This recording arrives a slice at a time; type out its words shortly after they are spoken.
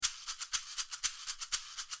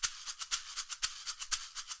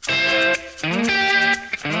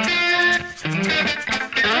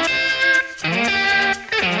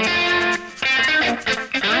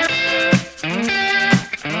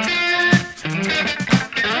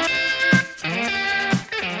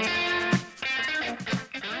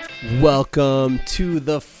Welcome to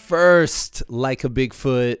the first Like a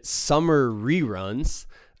Bigfoot summer reruns.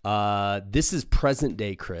 This is present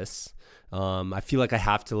day Chris. I feel like I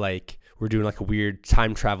have to we're doing like a weird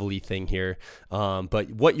time travel-y thing here. But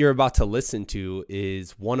what you're about to listen to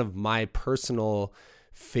is one of my personal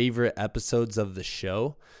favorite episodes of the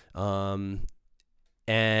show.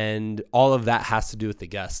 And all of that has to do with the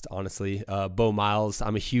guest, honestly. Bo Miles.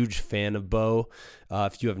 I'm a huge fan of Bo.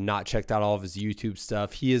 If you have not checked out all of his YouTube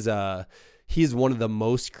stuff, he is one of the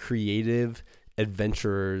most creative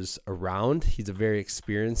adventurers around. He's a very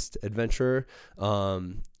experienced adventurer.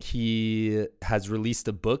 He has released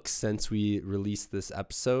a book since we released this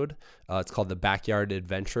episode. It's called The Backyard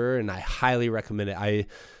Adventurer, and I highly recommend it.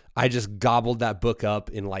 I just gobbled that book up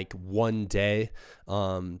in like one day.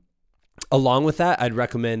 Along with that, I'd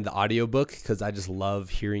recommend the audiobook because I just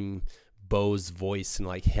love hearing Bo's voice and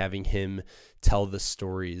like having him tell the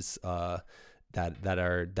stories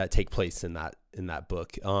that take place in that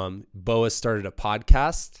book. Bo has started a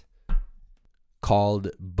podcast called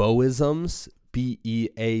Boisms,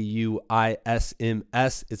 Beauisms.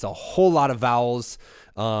 It's a whole lot of vowels,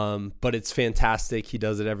 but it's fantastic. He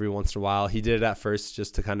does it every once in a while. He did it at first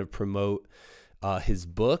just to kind of promote his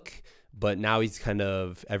book. But now he's kind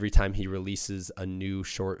of, every time he releases a new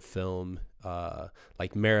short film,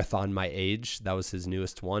 like Marathon My Age, that was his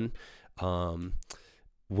newest one.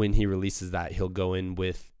 When he releases that, he'll go in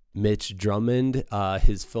with Mitch Drummond,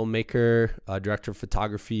 his filmmaker, director of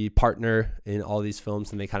photography, partner in all these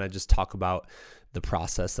films, and they kind of just talk about the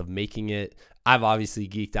process of making it. I've obviously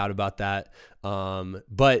geeked out about that.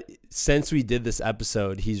 But since we did this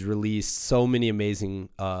episode, he's released so many amazing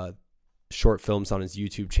short films on his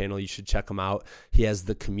YouTube channel. You should check him out. He has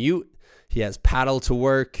The Commute. He has Paddle to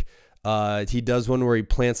Work. He does one where he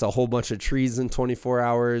plants a whole bunch of trees in 24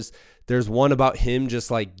 hours. There's one about him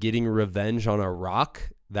just like getting revenge on a rock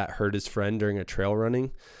that hurt his friend during a trail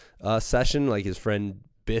running session. Like his friend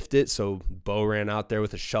biffed it, so Bo ran out there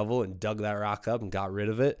with a shovel and dug that rock up and got rid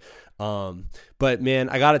of it. But man,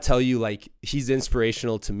 I gotta tell you, like, he's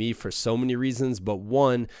inspirational to me for so many reasons, but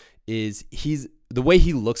one is the way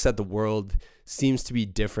he looks at the world seems to be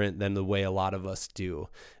different than the way a lot of us do.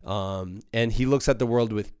 And he looks at the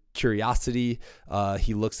world with curiosity.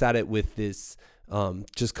 He looks at it with this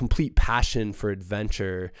just complete passion for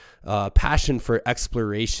adventure, passion for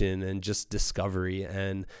exploration and just discovery.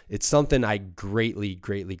 And it's something I greatly,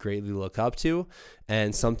 greatly, greatly look up to,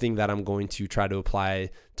 and something that I'm going to try to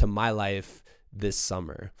apply to my life this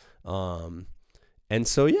summer. And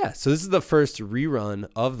so this is the first rerun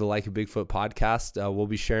of the Like a Bigfoot podcast. We'll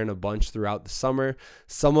be sharing a bunch throughout the summer.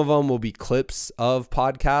 Some of them will be clips of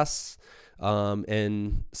podcasts,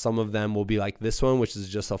 and some of them will be like this one, which is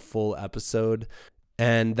just a full episode.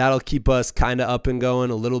 And that'll keep us kind of up and going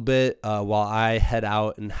a little bit while I head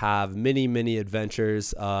out and have many, many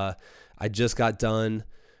adventures. I just got done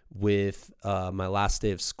with my last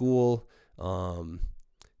day of school.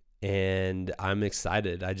 And I'm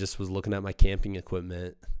excited. I just was looking at my camping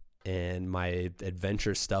equipment and my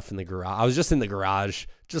adventure stuff in the garage. I was just in the garage,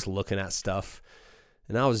 just looking at stuff,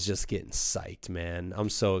 and I was just getting psyched, man. I'm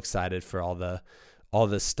so excited for all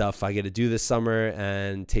the stuff I get to do this summer,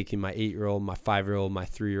 and taking my 8-year-old, my 5-year-old, my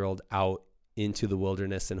 3-year-old out into the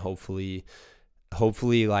wilderness, and hopefully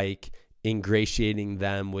like ingratiating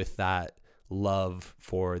them with that love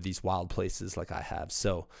for these wild places like I have.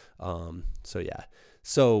 So yeah.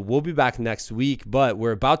 So we'll be back next week, but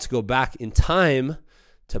we're about to go back in time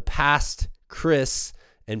to past Chris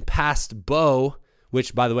and past Bo,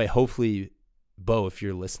 which, by the way, hopefully, Bo, if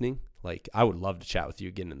you're listening, like, I would love to chat with you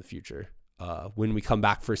again in the future when we come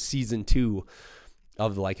back for season 2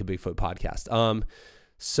 of the Like a Bigfoot podcast.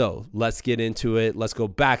 So let's get into it. Let's go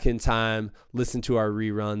back in time, listen to our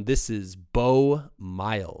rerun. This is Bo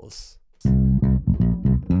Miles.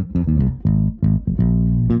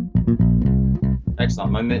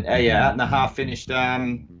 Excellent. I'm out in the half-finished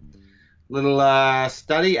little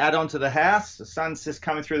study add-on to the house. The sun's just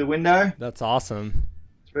coming through the window. That's awesome.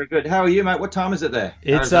 It's very good. How are you, mate? What time is it there?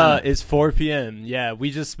 It's 4 p.m. Yeah,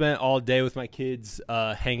 we just spent all day with my kids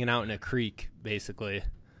hanging out in a creek, basically.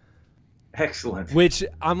 Excellent. Which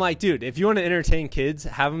I'm like, dude, if you want to entertain kids,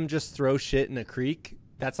 have them just throw shit in a creek.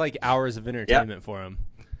 That's like hours of entertainment for them.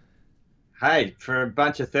 Hey, for a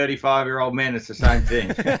bunch of 35-year-old men, it's the same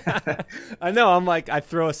thing. I know. I'm like, I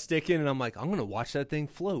throw a stick in, and I'm like, I'm going to watch that thing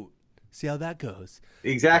float. See how that goes.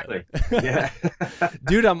 Exactly. Yeah.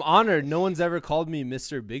 Dude, I'm honored. No one's ever called me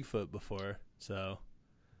Mr. Bigfoot before. So.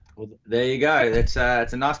 Well, there you go. It's a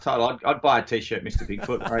nice title. I'd buy a T-shirt, Mr.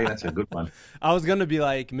 Bigfoot. I reckon that's a good one. I was going to be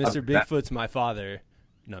like, Mr. Bigfoot's my father.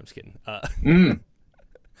 No, I'm just kidding.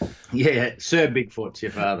 Yeah, Sir Bigfoot's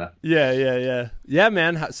your father. Yeah,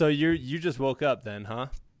 man. So you just woke up then, huh?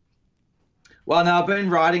 Well, no, I've been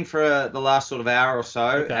writing for the last sort of hour or so,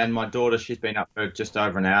 Okay. and my daughter, she's been up for just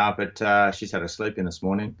over an hour, but she's had a sleep in this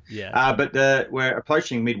morning. Yeah. But we're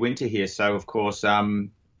approaching midwinter here, so of course,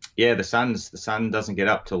 yeah, the sun doesn't get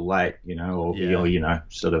up till late, Yeah. or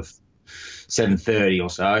sort of 7:30 or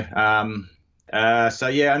so. So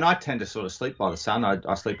yeah, and I tend to sort of sleep by the sun.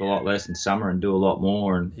 I sleep a lot less in summer and do a lot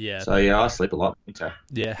more, and Yeah. so yeah, I sleep a lot in winter.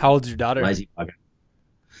 Yeah. How old's your daughter? Lazy bugger.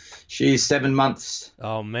 She's 7 months.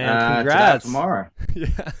 Oh man, Today or congrats. tomorrow.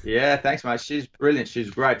 Yeah. Yeah, thanks, mate. She's brilliant. She's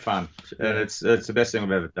great fun, and it's the best thing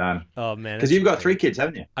I've ever done. Oh man. Because it's you've got great. 3 kids,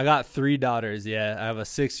 haven't you? I got 3 daughters. Yeah. I have a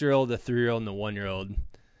 6-year-old, a 3-year-old, and a 1-year-old.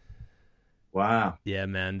 Wow, Yeah,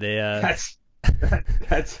 man. They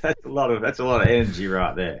that's a lot of energy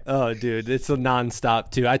right there. Oh, dude, it's a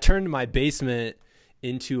nonstop too. I turned my basement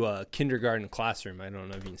into a kindergarten classroom. I don't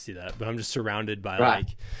know if you can see that, but I'm just surrounded by Right.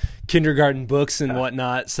 like kindergarten books and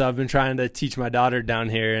whatnot. So I've been trying to teach my daughter down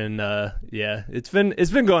here, and yeah, it's been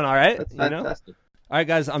going all right. That's You know? fantastic. All right,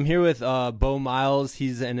 guys, I'm here with Bo Miles.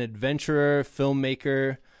 He's an adventurer,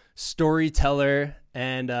 filmmaker, storyteller,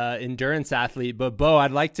 and endurance athlete. But Bo,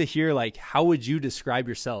 I'd like to hear, like, how would you describe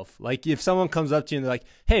yourself? Like, if someone comes up to you and they're like,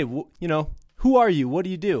 "Hey, who are you? What do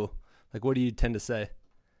you do?" Like, what do you tend to say?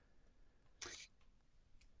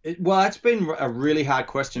 Well, it's been a really hard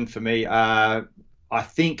question for me. I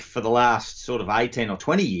think for the last sort of 18 or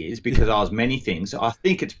 20 years, because I was many things, I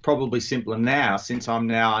think it's probably simpler now since I'm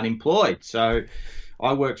now unemployed. So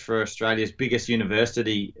I worked for Australia's biggest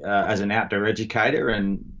university as an outdoor educator,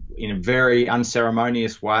 and in a very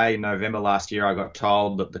unceremonious way, in November last year, I got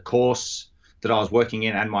told that the course that I was working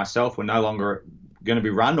in and myself were no longer going to be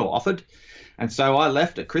run or offered. And so I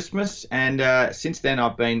left at Christmas, and since then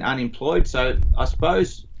I've been unemployed. So I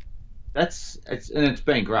suppose it's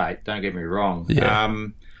been great. Don't get me wrong. Yeah.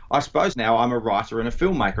 I suppose now I'm a writer and a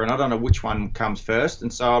filmmaker, and I don't know which one comes first.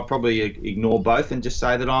 And so I'll probably ignore both and just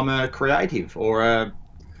say that I'm a creative or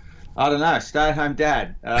I don't know, stay-at-home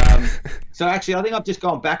dad. So actually, I think I've just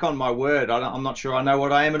gone back on my word. I'm not sure I know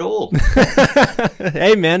what I am at all.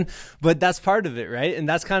 Hey, man, but that's part of it, right? And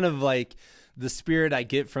that's kind of like the spirit I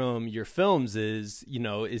get from your films is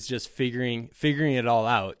just figuring it all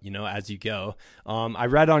out, as you go. I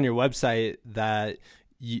read on your website that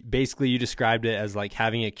you described it as like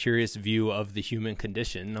having a curious view of the human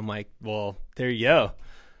condition. And I'm like, well, there you go.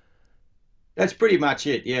 That's pretty much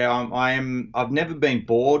it. Yeah, I've never been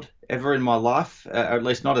bored ever in my life, or at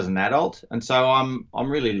least not as an adult, and so I'm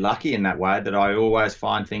really lucky in that way that I always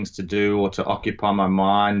find things to do or to occupy my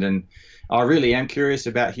mind, and I really am curious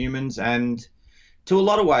about humans, and to a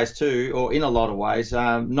lot of ways too, or in a lot of ways,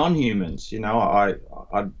 non-humans.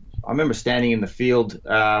 I remember standing in the field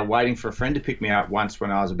waiting for a friend to pick me up once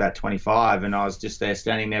when I was about 25, and I was just there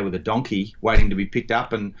standing there with a donkey waiting to be picked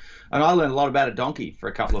up, and I learned a lot about a donkey for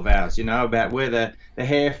a couple of hours, about where the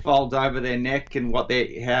hair folds over their neck and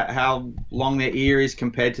how long their ear is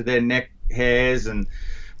compared to their neck hairs, and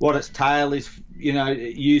what its tail is,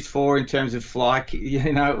 used for in terms of flight.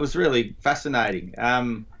 It was really fascinating.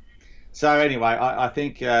 So anyway, I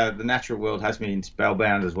think the natural world has me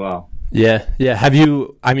spellbound as well. Yeah.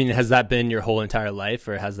 Has that been your whole entire life,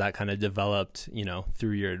 or has that kind of developed,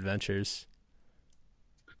 through your adventures?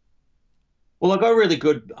 Well, I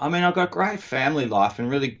got great family life and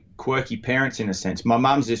really quirky parents in a sense. My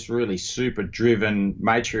mum's this really super driven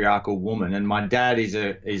matriarchal woman, and my dad is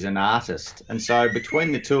an artist. And so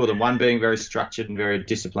between the two of them, one being very structured and very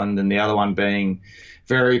disciplined, and the other one being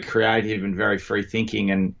very creative and very free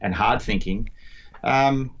thinking and hard thinking,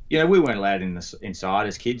 we weren't allowed inside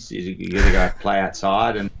as kids. You got to go play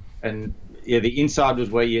outside, and the inside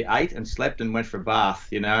was where you ate and slept and went for a bath,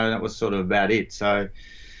 and that was sort of about it. So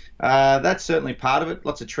that's certainly part of it.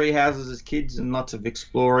 Lots of tree houses as kids and lots of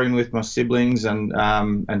exploring with my siblings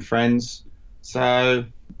and friends. So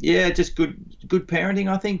yeah, just good parenting,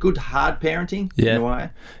 I think. Good hard parenting in a way.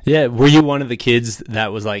 Yeah. Were you one of the kids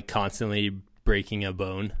that was like constantly breaking a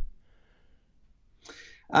bone?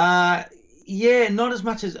 Yeah, not as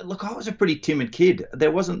much as, look, I was a pretty timid kid. I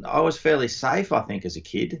was fairly safe, I think, as a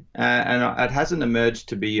kid. And it hasn't emerged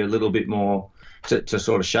to be a little bit more to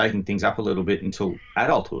sort of shaking things up a little bit until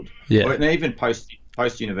adulthood. Yeah. And even post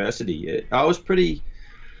university. I was fairly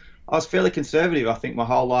conservative, I think, my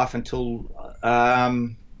whole life until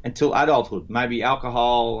adulthood. Maybe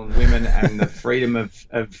alcohol and women and the freedom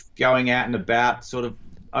of going out and about sort of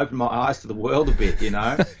opened my eyes to the world a bit,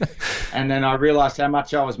 and then I realized how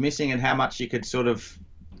much I was missing and how much you could sort of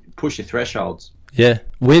push your thresholds. Yeah.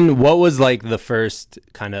 What was like the first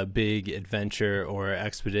kind of big adventure or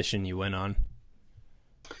expedition you went on?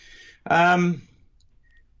 Um,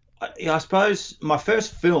 I suppose my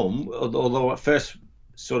first film, although at first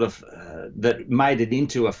sort of that made it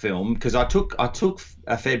into a film, because I took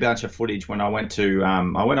a fair bunch of footage when I went to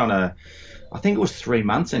I went on a I think it was 3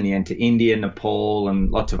 months in the end to India, Nepal,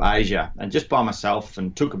 and lots of Asia, and just by myself,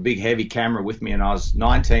 and took a big heavy camera with me, and I was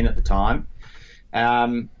 19 at the time,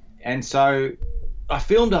 and so I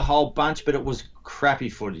filmed a whole bunch, but it was crappy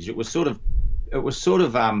footage. It was sort of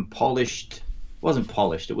polished. It wasn't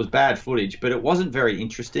polished. It was bad footage, but it wasn't very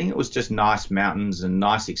interesting. It was just nice mountains and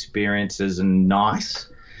nice experiences and nice.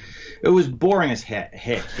 It was boring as heck.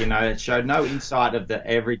 It showed no insight of the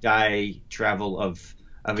everyday travel of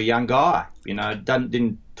a young guy.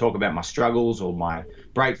 Didn't talk about my struggles or my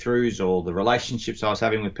breakthroughs or the relationships I was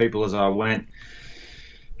having with people as I went.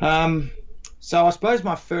 So I suppose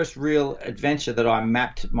my first real adventure that I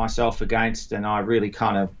mapped myself against, and I really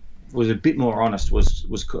kind of was a bit more honest, was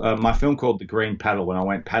my film called The Green Paddle, when I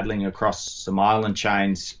went paddling across some island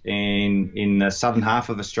chains in the southern half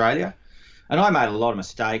of Australia. And I made a lot of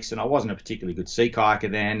mistakes, and I wasn't a particularly good sea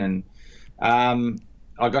kayaker then, and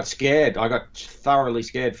I got scared. I got thoroughly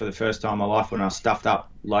scared for the first time in my life when I was stuffed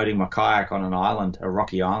up loading my kayak on an island, a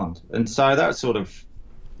rocky island. And so that was sort of,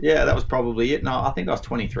 yeah, that was probably it. No, I think I was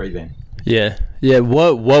 23 then. Yeah. Yeah.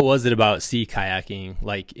 What was it about sea kayaking,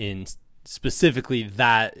 like in specifically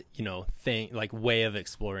that, thing, like way of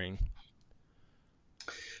exploring?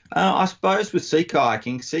 I suppose with sea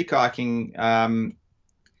kayaking,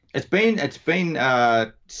 it's been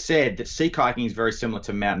said that sea kayaking is very similar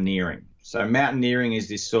to mountaineering. So mountaineering is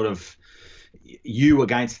this sort of you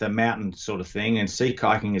against the mountain sort of thing, and sea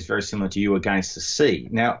kayaking is very similar to you against the sea.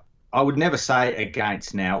 Now, I would never say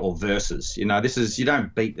against now or versus. This is, you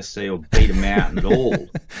don't beat the sea or beat a mountain at all.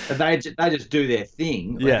 They just do their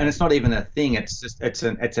thing, Yeah. and it's not even a thing. It's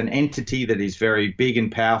an entity that is very big and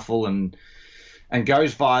powerful and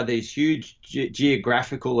goes via these huge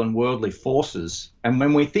geographical and worldly forces. And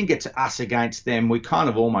when we think it's us against them, we kind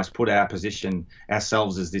of almost put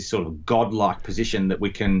ourselves as this sort of godlike position that we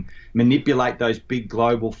can manipulate those big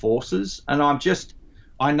global forces. And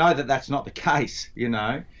I know that that's not the case,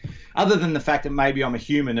 other than the fact that maybe I'm a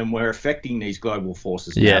human and we're affecting these global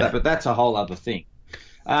forces. Yeah. But that's a whole other thing.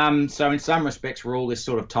 So in some respects, we're all this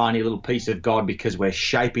sort of tiny little piece of God because we're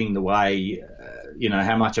shaping the way,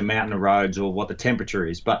 how much a mountain erodes or what the temperature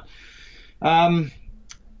is. But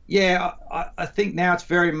yeah, I think now it's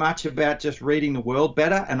very much about just reading the world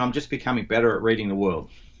better, and I'm just becoming better at reading the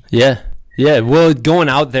world. Yeah. Yeah. Well, going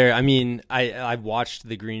out there, I mean, I've watched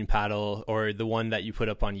the Green Paddle, or the one that you put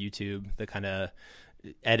up on YouTube, the kind of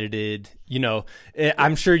edited,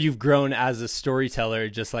 I'm sure you've grown as a storyteller,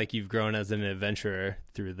 just like you've grown as an adventurer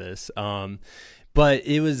through this. But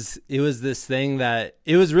it was this thing that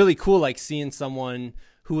it was really cool, like seeing someone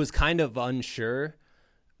who was kind of unsure,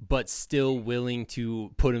 but still willing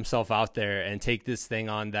to put himself out there and take this thing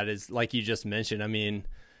on that is, like you just mentioned. I mean,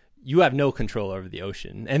 you have no control over the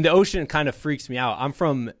ocean, and the ocean kind of freaks me out. I'm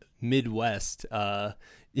from Midwest,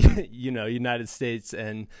 United States,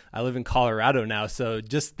 and I live in Colorado now. So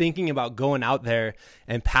just thinking about going out there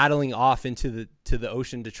and paddling off into the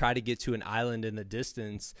ocean to try to get to an island in the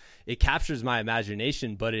distance, it captures my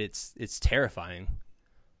imagination, but it's terrifying.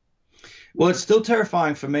 Well, it's still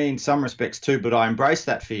terrifying for me in some respects too, but I embrace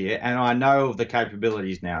that fear, and I know of the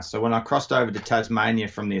capabilities now. So when I crossed over to Tasmania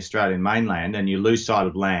from the Australian mainland, and you lose sight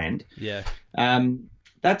of land, Yeah.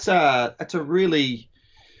 that's a really,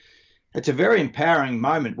 it's a very empowering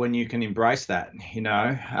moment when you can embrace that.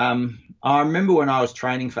 I remember when I was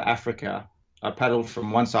training for Africa, I paddled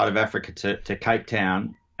from one side of Africa to Cape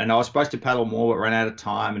Town, and I was supposed to paddle more, but ran out of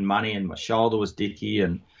time and money, and my shoulder was dicky.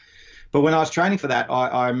 But when I was training for that,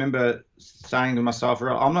 I remember saying to myself,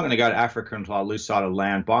 I'm not going to go to Africa until I lose sight of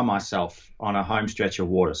land by myself on a home stretch of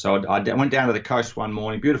water. So I went down to the coast one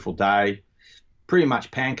morning, beautiful day, pretty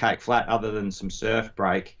much pancake flat other than some surf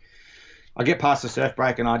break. I get past the surf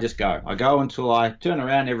break and I just go. I go until I turn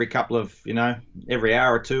around every every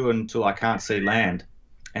hour or two until I can't see land.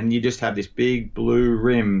 And you just have this big blue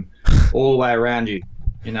rim all the way around you,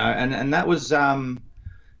 and that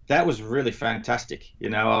was really fantastic.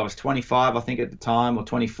 I was 25, I think at the time, or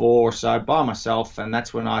 24 or so, by myself. And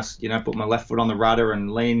that's when I, put my left foot on the rudder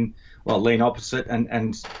and lean opposite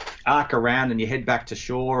and arc around, and you head back to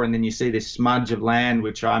shore. And then you see this smudge of land,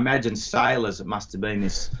 which I imagine sailors, it must have been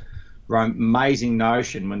this amazing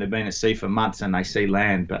notion when they've been at sea for months and they see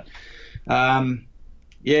land. But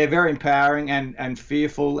yeah, very empowering and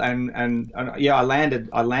fearful. And yeah, I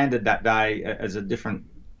landed that day as a different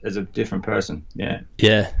person. Yeah.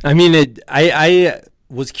 Yeah. I mean, I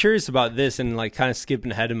was curious about this and like kind of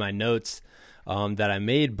skipping ahead in my notes that I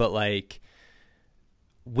made, but like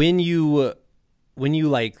when you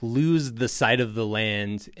like lose the sight of the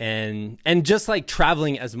land and just like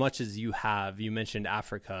traveling as much as you have, you mentioned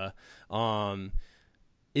Africa,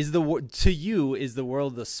 is the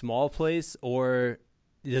world a small place, or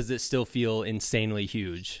does it still feel insanely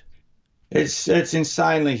huge? It's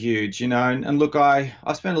insanely huge, you know. And look, I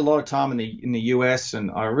spent a lot of time in the US, and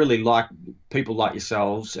I really like people like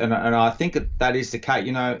yourselves, and I think that is the case.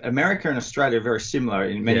 You know, America and Australia are very similar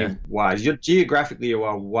in many ways. Geographically, you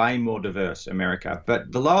are way more diverse, America, but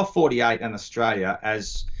the lower 48 and Australia,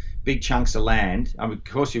 as big chunks of land. I mean, of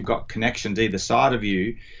course, you've got connections either side of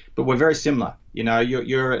you, but we're very similar. You know,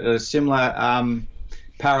 you're a similar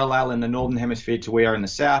parallel in the northern hemisphere to we are in the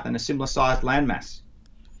south, and a similar sized landmass.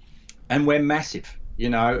 And we're massive, you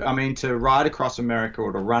know. I mean, to ride across America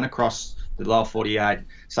or to run across the lower 48,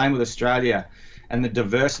 same with Australia, and the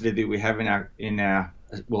diversity that we have in our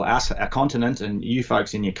continent, and you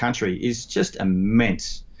folks in your country, is just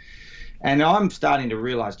immense. And I'm starting to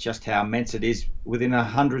realize just how immense it is within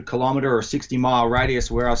 100-kilometer or 60-mile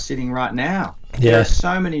radius where I'm sitting right now. Yeah. There are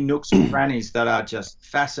so many nooks and crannies that are just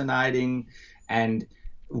fascinating and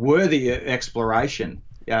worthy of exploration.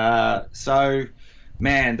 So,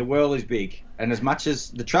 man, the world is big. And as much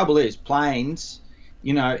as the trouble is, planes,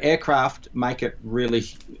 you know, aircraft make it really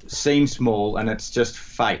seem small, and it's just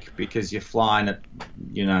fake because you're flying at,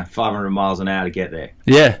 you know, 500 miles an hour to get there.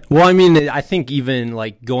 Yeah. Well, I mean, I think even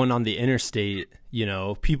like going on the interstate, you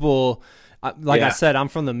know, people, I said, I'm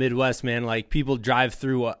from the Midwest, man. Like, people drive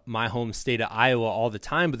through my home state of Iowa all the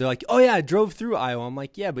time, but they're like, oh yeah, I drove through Iowa. I'm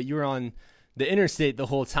like, yeah, but you were on the interstate the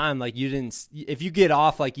whole time. Like, you didn't, if you get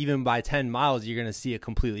off like even by 10 miles, you're going to see a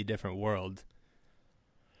completely different world.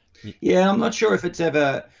 Yeah, I'm not sure if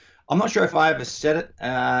I ever said it,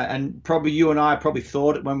 and probably you and I probably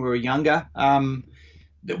thought it when we were younger.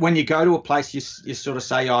 When you go to a place, you sort of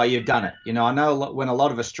say, "Oh, you've done it." You know, I know when a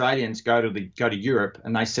lot of Australians go to Europe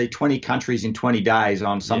and they see 20 countries in 20 days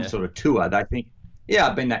on some sort of tour, they think, "Yeah,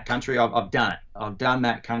 I've been that country. I've done it. I've done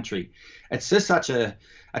that country." It's just such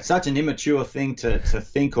an immature thing to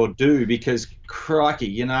think or do, because crikey,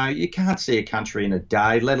 you know, you can't see a country in a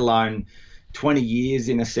day, let alone 20 years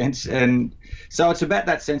in a sense. And so it's about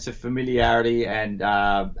that sense of familiarity and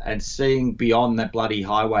seeing beyond that bloody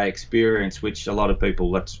highway experience, which a lot of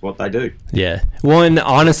people, that's what they do. Yeah. Well, and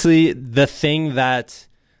honestly, the thing that,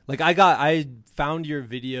 like, I found your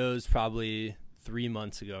videos probably 3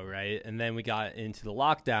 months ago, right? And then we got into the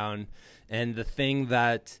lockdown, and the thing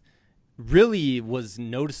that really was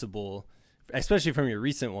noticeable, especially from your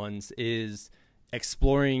recent ones, is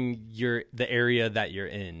exploring the area that you're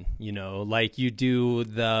in. You know, like, you do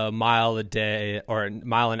the mile a day or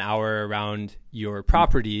mile an hour around your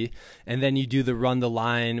property, and then you do the run the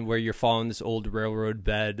line where you're following this old railroad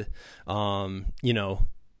bed. You know,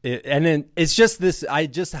 and then it's just this, I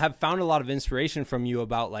just have found a lot of inspiration from you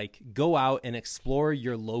about, like, go out and explore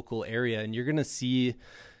your local area, and you're gonna see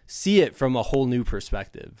it from a whole new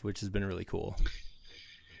perspective, which has been really cool.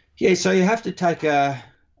 Yeah, so you have to take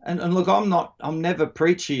and look, I'm never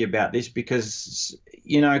preachy about this, because,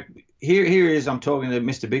 you know, here is, I'm talking to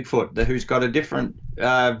Mr. Bigfoot, who's got a different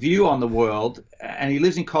view on the world, and he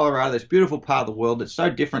lives in Colorado, this beautiful part of the world that's so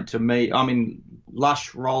different to me. I'm in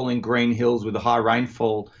lush, rolling green hills with a high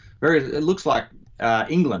rainfall. It looks like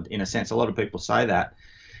England in a sense. A lot of people say that,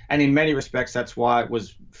 and in many respects, that's why it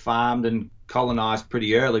was farmed and colonized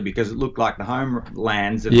pretty early, because it looked like the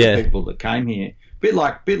homelands of the people that came here. Bit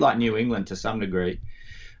like New England to some degree.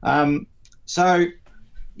 So,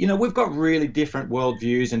 you know, we've got really different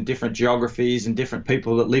worldviews and different geographies and different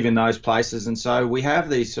people that live in those places. And so we have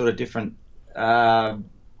these sort of different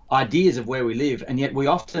ideas of where we live. And yet we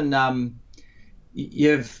often,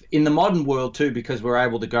 in the modern world too, because we're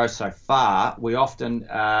able to go so far, we often,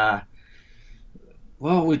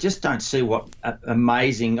 we just don't see what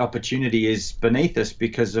amazing opportunity is beneath us,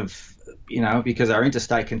 because our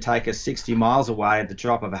interstate can take us 60 miles away at the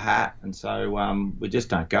drop of a hat. And so we just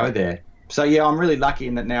don't go there. So, yeah, I'm really lucky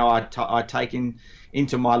in that now I take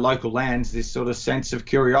into my local lands this sort of sense of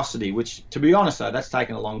curiosity, which, to be honest, though, that's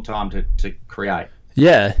taken a long time to create.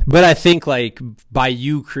 Yeah, but I think, like, by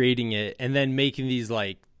you creating it and then making these,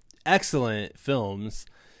 like, excellent films,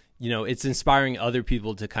 you know, it's inspiring other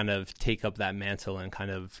people to kind of take up that mantle and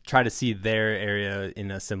kind of try to see their area in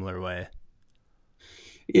a similar way.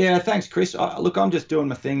 Yeah, thanks, Chris. Look, I'm just doing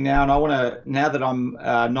my thing now, and I want to, now that I'm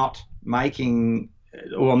not making,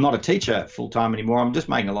 or I'm not a teacher full time anymore, I'm just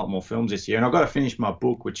making a lot more films this year, and I've got to finish my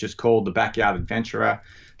book, which is called The Backyard Adventurer.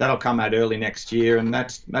 That'll come out early next year, and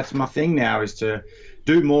that's my thing now, is to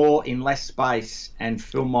do more in less space and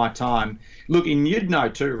fill my time. Look, and you'd know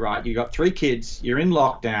too, right? You got 3 kids, you're in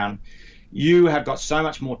lockdown, you have got so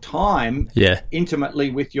much more time Yeah.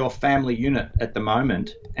 intimately with your family unit at the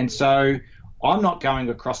moment. And so I'm not going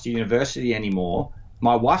across to university anymore.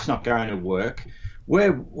 My wife's not going to work.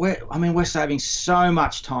 We're saving so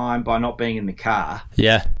much time by not being in the car.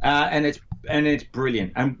 Yeah. And it's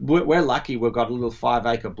brilliant. And we're lucky we've got a little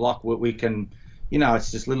 5-acre block where we can,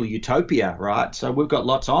 it's this little utopia, right? So we've got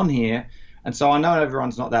lots on here. And so I know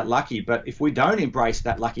everyone's not that lucky, but if we don't embrace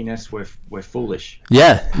that luckiness, we're foolish.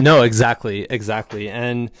 Yeah, no, exactly.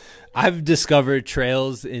 And I've discovered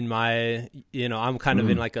trails in my, I'm kind of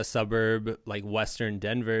in like a suburb, like Western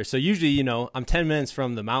Denver. So usually, I'm 10 minutes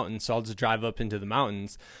from the mountains, so I'll just drive up into the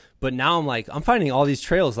mountains. But now I'm finding all these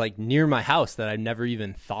trails like near my house that I've never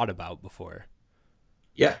even thought about before.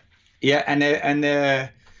 Yeah. Yeah. And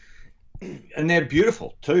they're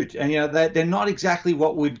beautiful too. And, they're not exactly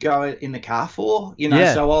what we'd go in the car for,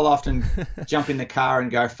 Yeah. So I'll often jump in the car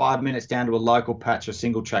and go 5 minutes down to a local patch of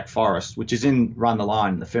single track forest, which is in Run the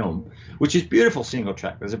Line in the film, which is beautiful single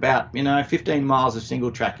track. There's about, 15 miles of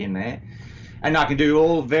single track in there. And I can do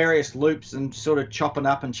all various loops and sort of chop it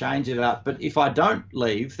up and change it up. But if I don't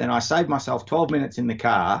leave, then I save myself 12 minutes in the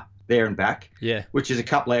car there and back, which is a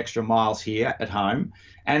couple of extra miles here at home.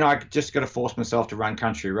 And I just got to force myself to run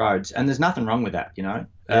country roads. And there's nothing wrong with that, Yeah.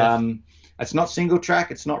 It's not single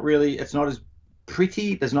track. It's not as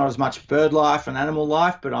pretty. There's not as much bird life and animal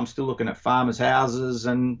life, but I'm still looking at farmers' houses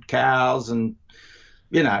and cows and,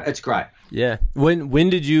 it's great. Yeah.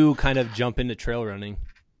 When did you kind of jump into trail running?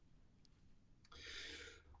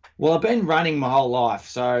 Well, I've been running my whole life.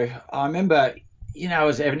 So I remember,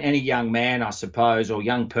 as any young man, I suppose, or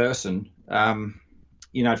young person,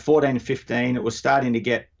 14, 15, it was starting to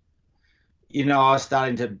get, I was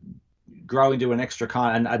starting to grow into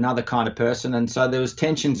another kind of person. And so there was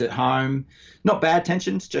tensions at home, not bad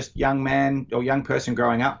tensions, just young man or young person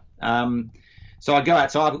growing up. So I'd go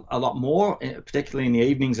outside a lot more, particularly in the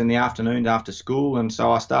evenings and the afternoons after school. And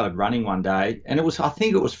so I started running one day, and I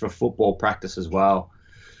think it was for football practice as well.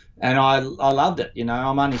 And I loved it.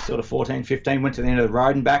 I'm only sort of 14, 15, went to the end of the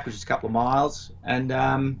road and back, which is a couple of miles. And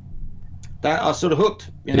that I was sort of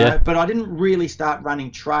hooked, Yeah. But I didn't really start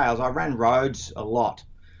running trails. I ran roads a lot.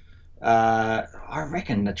 I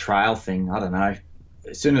reckon the trail thing, I don't know.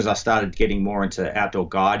 As soon as I started getting more into outdoor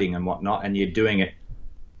guiding and whatnot, and you're doing it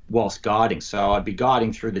whilst guiding. So I'd be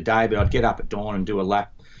guiding through the day, but I'd get up at dawn and do a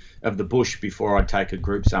lap of the bush before I'd take a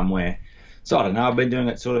group somewhere. So I don't know, I've been doing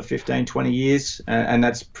it sort of 15, 20 years, and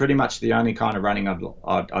that's pretty much the only kind of running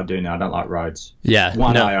I do now. I don't like roads. Yeah.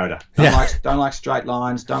 One no. iota. Don't like straight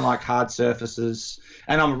lines, don't like hard surfaces.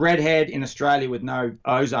 And I'm a redhead in Australia with no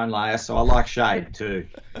ozone layer, so I like shade too.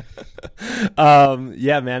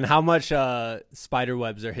 Yeah, man. How much spider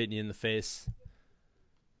webs are hitting you in the face?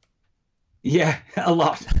 Yeah, a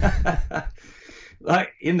lot.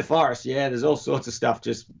 Like in the forest, there's all sorts of stuff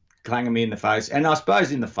just clanging me in the face. And I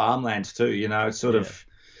suppose in the farmlands too, it's sort of,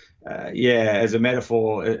 as a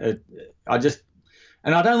metaphor, I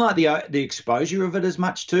don't like the exposure of it as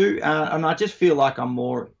much too. And I just feel like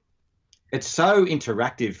it's so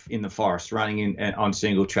interactive in the forest running on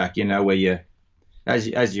single track, where you,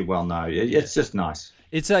 as you well know, it's just nice.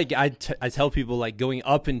 It's like I tell people, like, going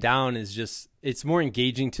up and down is just, it's more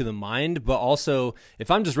engaging to the mind, but also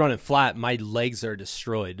if I'm just running flat, my legs are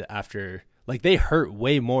destroyed after. Like, they hurt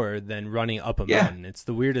way more than running up a mountain. It's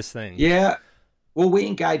the weirdest thing. Yeah. Well, we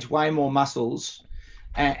engage way more muscles,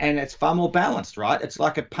 and it's far more balanced, right? It's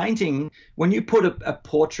like a painting. When you put a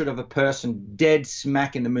portrait of a person dead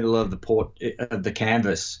smack in the middle of the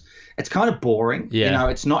canvas, it's kind of boring. Yeah.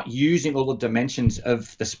 It's not using all the dimensions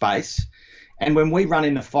of the space. And when we run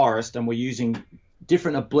in the forest and we're using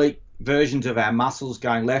different oblique versions of our muscles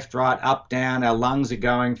going left, right, up, down, our lungs are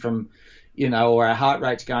going from, or our heart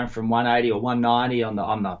rate's going from 180 or 190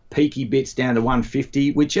 on the peaky bits down to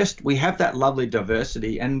 150. We have that lovely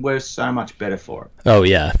diversity, and we're so much better for it. Oh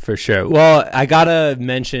yeah, for sure. Well, I gotta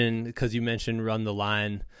mention, because you mentioned Run the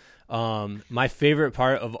Line, my favorite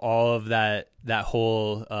part of all of that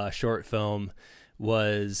whole short film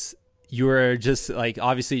was you were just like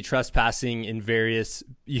obviously trespassing in various,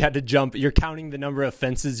 you had to jump, you're counting the number of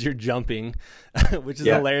fences you're jumping, which is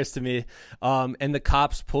hilarious to me. And the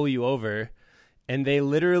cops pull you over and they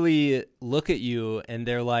literally look at you and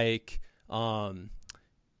they're like, you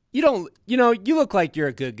look like you're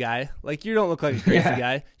a good guy. Like, you don't look like a crazy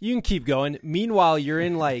guy. You can keep going. Meanwhile, you're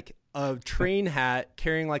in like a train hat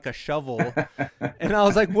carrying like a shovel. And I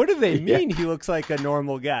was like, what do they mean he looks like a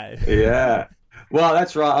normal guy? Yeah. Well,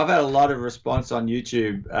 that's right. I've had a lot of response on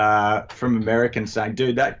YouTube from Americans saying,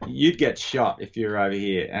 dude, that you'd get shot if you were over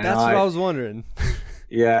here. And that's what I was wondering.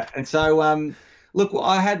 Yeah. And so Look,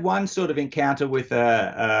 I had one sort of encounter with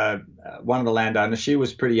one of the landowners. She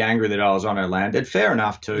was pretty angry that I was on her land, and fair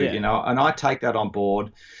enough too, Yeah. you know. And I take that on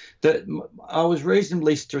board. That I was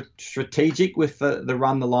reasonably strategic with the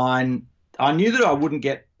run the line. I knew that I wouldn't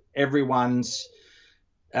get everyone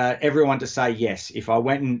to say yes if I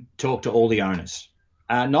went and talked to all the owners.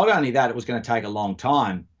 Not only that, it was going to take a long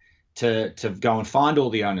time to go and find all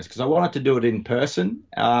the owners because I wanted to do it in person.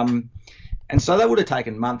 And so that would have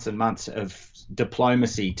taken months and months of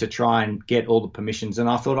diplomacy to try and get all the permissions. And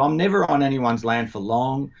I thought, I'm never on anyone's land for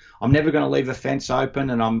long. I'm never going to leave a fence open,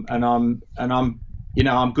 and I'm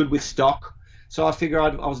good with stock. So I figured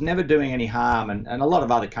I was never doing any harm. And a lot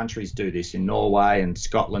of other countries do this in Norway and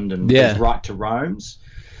Scotland and there's right to roams.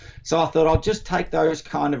 So I thought I'll just take those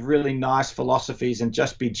kind of really nice philosophies and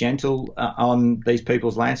just be gentle on these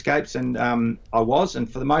people's landscapes. And I was, and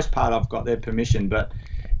for the most part, I've got their permission. But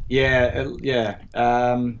yeah.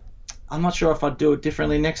 I'm not sure if I'd do it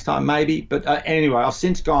differently next time, maybe. But anyway, I've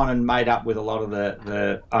since gone and made up with a lot of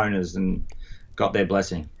the owners and got their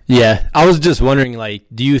blessing. Yeah, I was just wondering, like,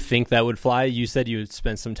 do you think that would fly? You said you would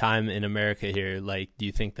spend some time in America here. Like, do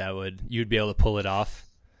you think you'd be able to pull it off?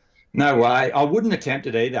 No way. I wouldn't attempt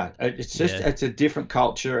it either. It's just, it's a different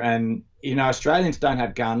culture. And, you know, Australians don't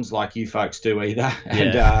have guns like you folks do either.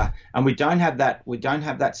 And we don't have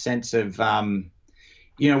that sense of,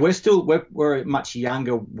 you know, we're a much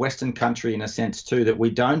younger Western country in a sense too, that we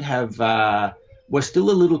don't have, we're still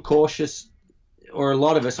a little cautious, or a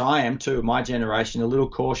lot of us, I am too, my generation, a little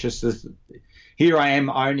cautious. Here I am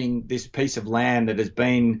owning this piece of land that has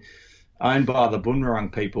been owned by the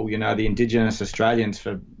Bunurong people, you know, the Indigenous Australians,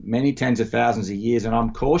 for many tens of thousands of years. And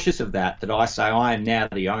I'm cautious of that I say I am now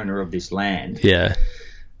the owner of this land. Yeah.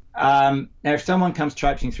 Now, if someone comes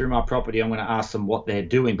traipsing through my property, I'm going to ask them what they're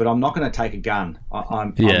doing, but I'm not going to take a gun.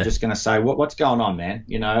 I'm just going to say, what's going on, man?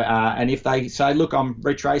 You know, and if they say, look, I'm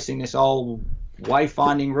retracing this old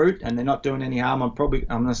wayfinding route and they're not doing any harm, I'm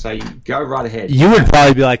going to say, go right ahead. You would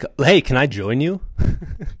probably be like, hey, can I join you?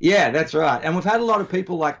 Yeah, that's right. And we've had a lot of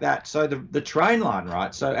people like that. So the train line,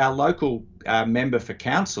 right? So our local member for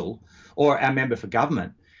council or our member for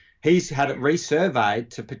government, he's had it resurveyed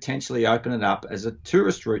to potentially open it up as a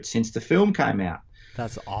tourist route since the film came out.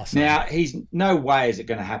 That's awesome. Now, no way is it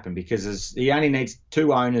going to happen because he only needs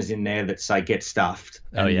 2 owners in there that say get stuffed.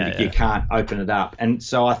 And you can't open it up. And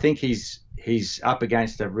so I think he's up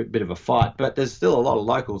against a bit of a fight, but there's still a lot of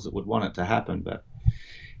locals that would want it to happen. But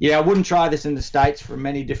yeah, I wouldn't try this in the States for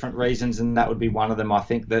many different reasons, and that would be one of them. I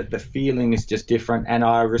think that the feeling is just different, and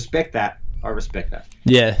I respect that.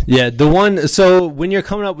 Yeah. So when you're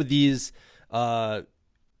coming up with these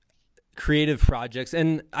creative projects,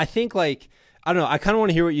 and I think, like, I don't know, I kind of want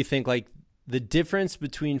to hear what you think, like the difference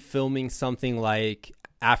between filming something like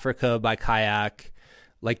Africa by Kayak,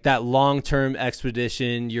 like that long-term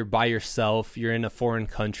expedition, you're by yourself, you're in a foreign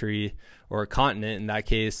country or a continent in that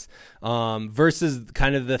case, versus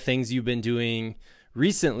kind of the things you've been doing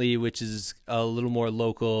recently, which is a little more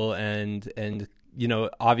local and you know,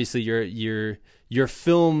 obviously your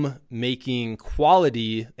film making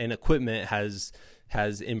quality and equipment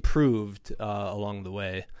has improved along the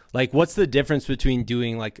way. Like, what's the difference between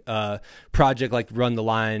doing like a project like Run the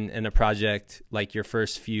Line and a project like your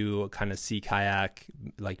first few kind of sea kayak,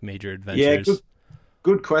 like major adventures? Yeah,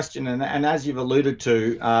 good question. And as you've alluded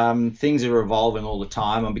to, things are evolving all the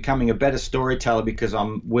time. I'm becoming a better storyteller because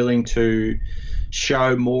I'm willing to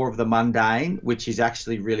show more of the mundane, which is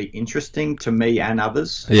actually really interesting to me and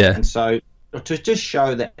others. Yeah. And so to just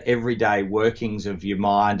show the everyday workings of your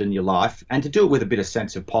mind and your life, and to do it with a bit of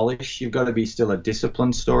sense of polish, you've got to be still a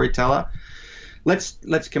disciplined storyteller.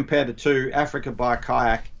 Let's compare the two. Africa by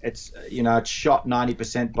Kayak, it's shot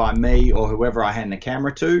 90% by me or whoever I hand the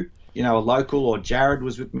camera to. You know, a local, or Jared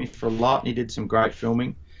was with me for a lot, and he did some great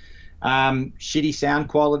filming. Shitty sound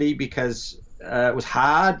quality because it was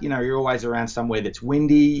hard. You know, you're always around somewhere that's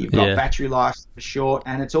windy. You've got battery life short,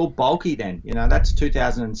 and it's all bulky then. You know, that's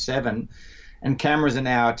 2007. And cameras are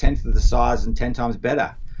now a tenth of the size and 10 times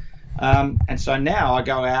better. And so now I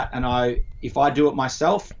go out and if I do it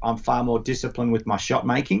myself, I'm far more disciplined with my shot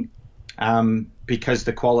making because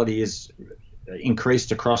the quality is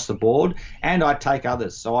increased across the board, and I take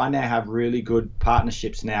others. So I now have really good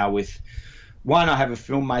partnerships now with one. I have a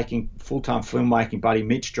full-time filmmaking buddy,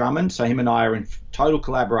 Mitch Drummond. So him and I are in total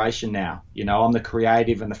collaboration now. You know, I'm the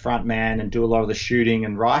creative and the front man and do a lot of the shooting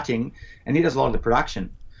and writing, and he does a lot of the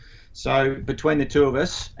production. So between the two of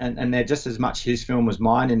us, and they're just as much his film as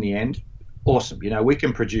mine in the end, awesome. You know, we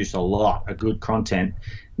can produce a lot of good content.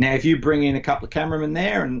 Now, if you bring in a couple of cameramen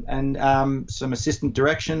there and some assistant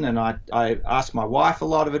direction, and I ask my wife a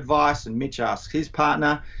lot of advice, and Mitch asks his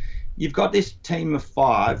partner, you've got this team of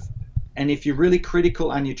 5, and if you're really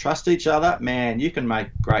critical and you trust each other, man, you can make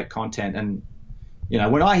great content. And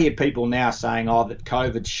when I hear people now saying, "Oh, that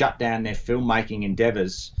COVID shut down their filmmaking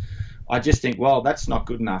endeavors," I just think, well, that's not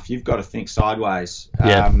good enough. You've got to think sideways.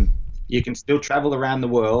 Yeah. You can still travel around the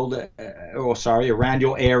world, around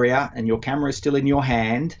your area, and your camera is still in your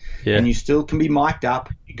hand, and you still can be mic'd up.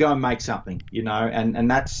 You go and make something,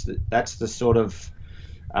 and that's the sort of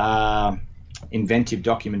inventive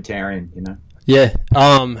documentarian, Yeah.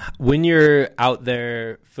 When you're out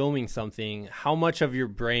there filming something, how much of your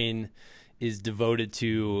brain is devoted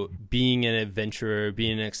to being an adventurer,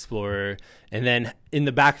 being an explorer, and then in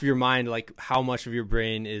the back of your mind, like how much of your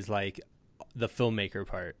brain is like the filmmaker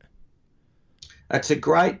part? It's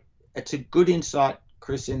a good insight,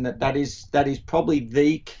 Chris, in that is probably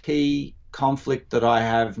the key conflict that I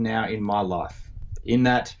have now in my life, in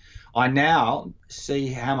that I now see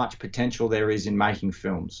how much potential there is in making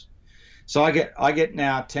films. So I get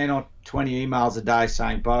now 10 or 20 emails a day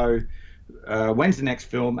saying, "Bo, when's the next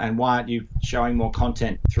film, and why aren't you showing more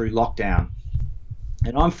content through lockdown?"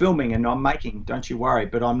 And I'm filming and I'm making, don't you worry,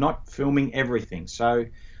 but I'm not filming everything. So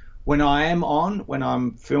when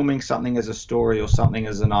I'm filming something as a story or something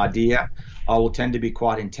as an idea, I will tend to be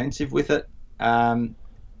quite intensive with it. And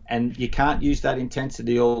you can't use that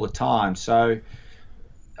intensity all the time. So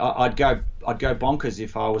I'd go bonkers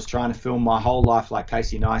if I was trying to film my whole life like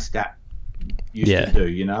Casey Neistat used to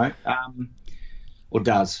do, or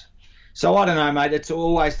does. So I don't know, mate. It's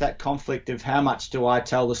always that conflict of how much do I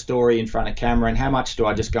tell the story in front of camera and how much do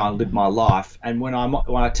I just go and live my life. And when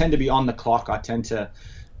I tend to be on the clock, I tend to,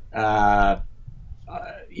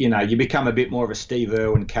 you become a bit more of a Steve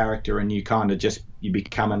Irwin character, and you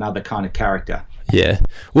become another kind of character. Yeah.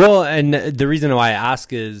 Well, and the reason why I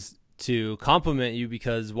ask is to compliment you,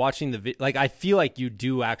 because watching I feel like you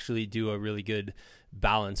do actually do a really good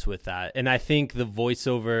balance with that. And I think the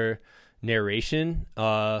voiceover narration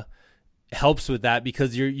helps with that,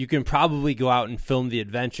 because you can probably go out and film the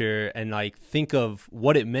adventure and like think of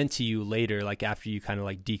what it meant to you later, like after you kind of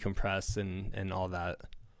like decompress and all that.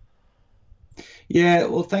 Yeah,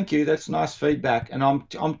 well, thank you. That's nice feedback. And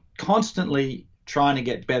I'm constantly trying to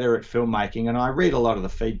get better at filmmaking, and I read a lot of the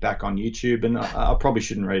feedback on YouTube, and I probably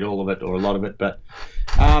shouldn't read all of it or a lot of it, but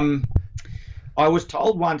I was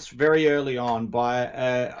told once very early on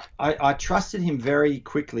by I trusted him very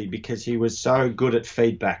quickly because he was so good at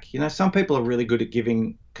feedback. Some people are really good at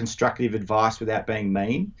giving constructive advice without being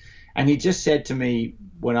mean, and he just said to me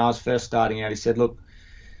when I was first starting out, he said, "Look,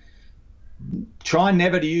 try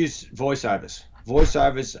never to use voiceovers.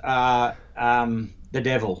 Voiceovers are the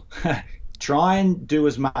devil. Try and do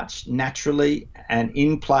as much naturally and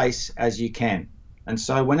in place as you can." And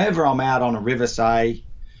so whenever I'm out on a river, say,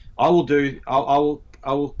 I will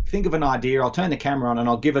think of an idea, I'll turn the camera on and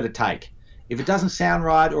I'll give it a take. If it doesn't sound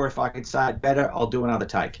right, or if I could say it better, I'll do another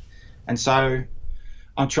take. And so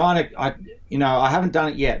I'm trying to, I haven't done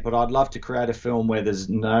it yet, but I'd love to create a film where there's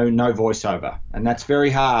no voiceover. And that's very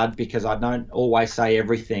hard because I don't always say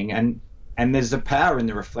everything. And there's a power in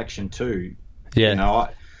the reflection too. Yeah.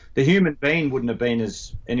 The human being wouldn't have been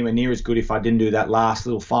anywhere near as good if I didn't do that last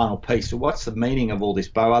little final piece. So what's the meaning of all this,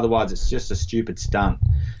 Bo? Otherwise, it's just a stupid stunt.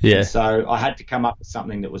 Yeah. And so I had to come up with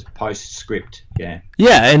something that was postscript. Yeah.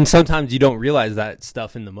 Yeah, and sometimes you don't realize that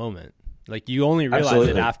stuff in the moment. Like you only realize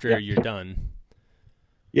it after you're done.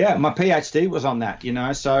 Yeah, my PhD was on that.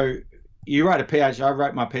 So you wrote a PhD. I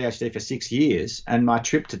wrote my PhD for 6 years, and my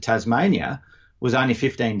trip to Tasmania was only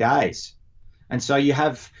 15 days. And so you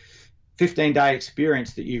have 15-day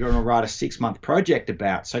experience that you're going to write a 6-month project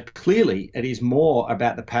about. So clearly it is more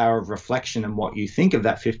about the power of reflection and what you think of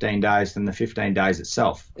that 15 days than the 15 days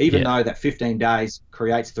itself, even though that 15 days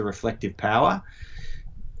creates the reflective power.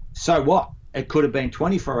 So what? It could have been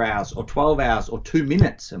 24 hours or 12 hours or 2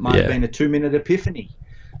 minutes. It might have been a 2-minute epiphany.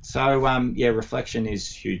 So, reflection is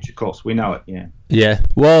huge. Of course, we know it. Yeah. Yeah.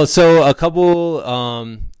 Well, so a couple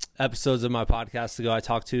episodes of my podcast ago, I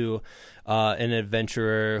talked to an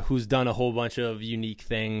adventurer who's done a whole bunch of unique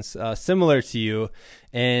things similar to you.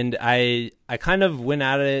 And I kind of went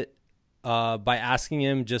at it by asking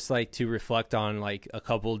him just like to reflect on like a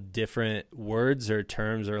couple different words or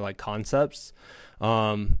terms or like concepts.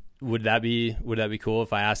 Would that be cool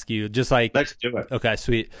if I ask you just like, let's do it. Okay,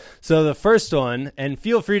 sweet. So the first one, and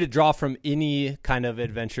feel free to draw from any kind of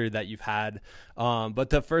adventure that you've had.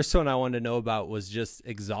 But the first one I wanted to know about was just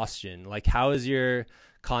exhaustion. Like, how has your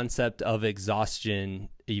concept of exhaustion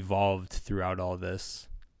evolved throughout all this?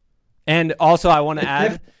 And also I want to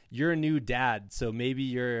add, you're a new dad, so maybe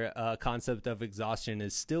your concept of exhaustion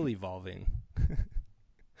is still evolving.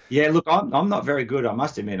 Yeah, look, I'm not very good. I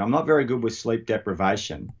must admit, I'm not very good with sleep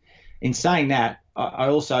deprivation. in saying that, I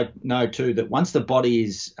also know too that once the body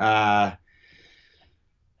is, I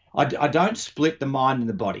don't split the mind and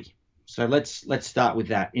the body. So let's start with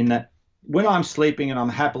that. In that, when I'm sleeping and I'm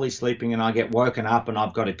happily sleeping and I get woken up and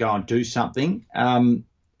I've got to go and do something,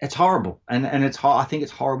 it's horrible, and I think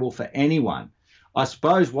it's horrible for anyone. I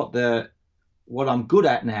suppose what I'm good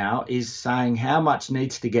at now is saying how much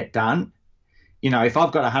needs to get done. You know, if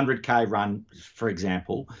I've got a 100K run, for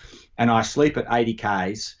example, and I sleep at 80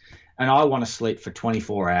 Ks, and I want to sleep for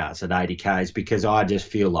 24 hours at 80 Ks because I just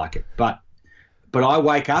feel like it. But I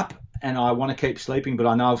wake up and I want to keep sleeping, but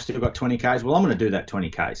I know I've still got 20 Ks. Well, I'm going to do that 20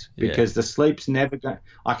 Ks because the sleep's never going.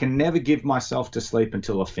 I can never give myself to sleep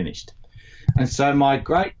until I've finished. And so my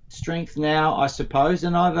great strength now, I suppose,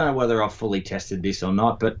 and I don't know whether I've fully tested this or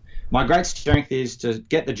not, but my great strength is to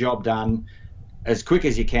get the job done as quick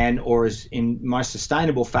as you can, or as in most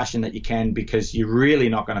sustainable fashion that you can, because you're really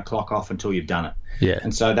not going to clock off until you've done it. Yeah.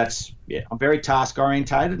 And so I'm very task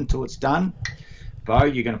orientated until it's done. Bo,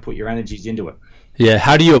 you're going to put your energies into it. Yeah.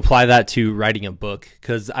 How do you apply that to writing a book?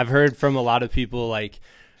 Because I've heard from a lot of people, like,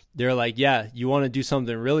 they're like, yeah, you want to do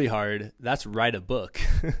something really hard, that's write a book.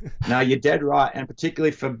 No, you're dead right. And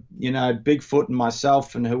particularly for, Bigfoot and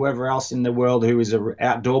myself and whoever else in the world who is an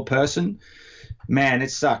outdoor person, man,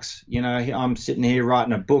 it sucks. I'm sitting here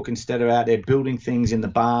writing a book instead of out there building things in the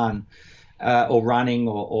barn, or running,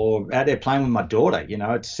 or out there playing with my daughter.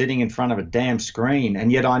 It's sitting in front of a damn screen.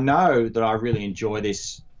 And yet I know that I really enjoy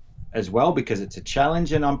this as well because it's a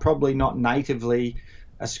challenge, and I'm probably not natively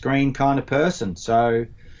a screen kind of person. So,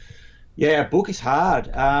 yeah, a book is hard.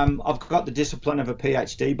 I've got the discipline of a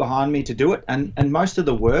PhD behind me to do it, and most of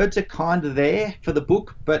the words are kind of there for the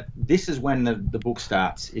book, but this is when the book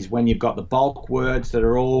starts, is when you've got the bulk words that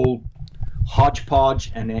are all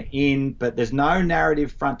hodgepodge and they're in, but there's no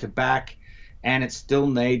narrative front to back, and it still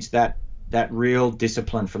needs that real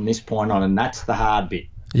discipline from this point on, and that's the hard bit.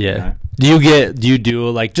 Yeah. Do you do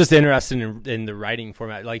like, just interested in the writing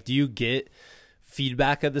format, like, do you get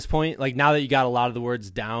feedback at this point? Like, now that you got a lot of the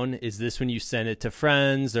words down, is this when you send it to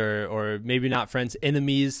friends or maybe not friends,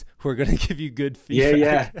 enemies who are going to give you good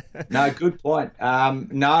feedback? Yeah. No, good point.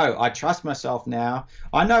 No, I trust myself now.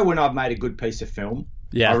 I know when I've made a good piece of film.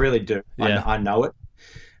 Yeah, I really do. Yeah. I know it.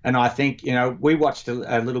 And I think, we watched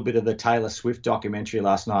a little bit of the Taylor Swift documentary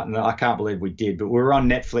last night, and I can't believe we did, but we were on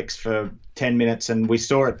Netflix for 10 minutes and we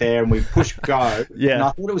saw it there and we pushed go. Yeah. And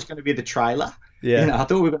I thought it was going to be the trailer. Yeah. I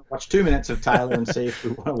thought we were going to watch 2 minutes of Taylor and see if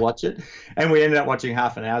we want to watch it. And we ended up watching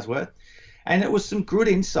half an hour's worth. And it was some good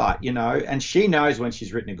insight, and she knows when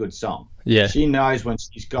she's written a good song. Yeah. She knows when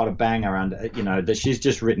she's got a banger under, that she's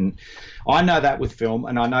just written. I know that with film,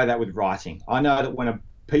 and I know that with writing. I know that when a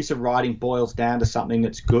piece of writing boils down to something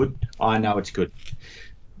that's good, I know it's good.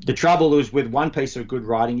 The trouble is with one piece of good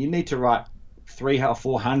writing, you need to write 300 or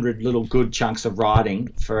 400 little good chunks of writing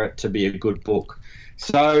for it to be a good book.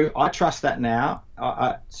 So I trust that now.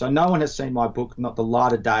 So no one has seen my book, not the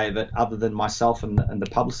light of day of it, other than myself and the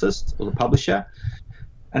publicist or the publisher.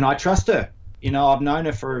 And I trust her. I've known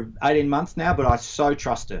her for 18 months now, but I so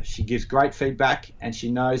trust her. She gives great feedback, and she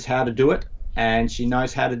knows how to do it, and she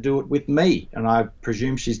knows how to do it with me. And I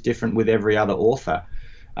presume she's different with every other author.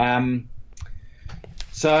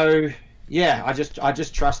 So yeah, I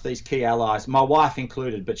just trust these key allies, my wife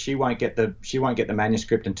included, but she won't get the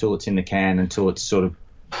manuscript until it's in the can, until it's sort of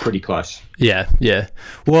pretty close. Yeah.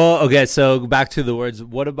 Well, okay, so back to the words.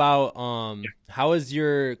 What about how has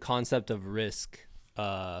your concept of risk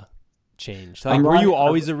changed? Like, were you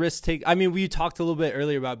always a risk taker? I mean, we talked a little bit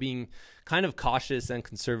earlier about being kind of cautious and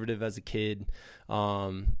conservative as a kid,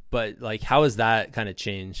 but like, how has that kind of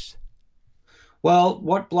changed? Well,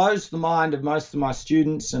 what blows the mind of most of my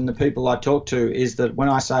students and the people I talk to is that when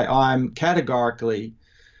I say I'm categorically,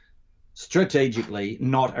 strategically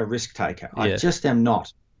not a risk taker, I just am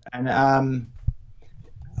not. And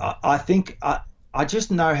I think I just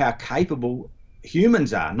know how capable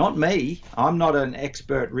humans are, not me. I'm not an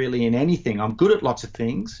expert really in anything. I'm good at lots of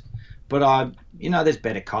things, but there's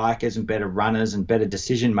better kayakers and better runners and better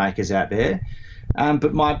decision makers out there.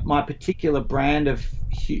 But my particular brand of,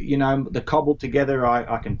 the cobbled together,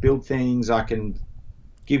 I can build things, I can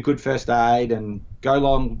give good first aid and go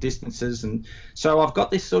long distances. And so I've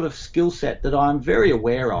got this sort of skill set that I'm very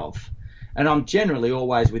aware of, and I'm generally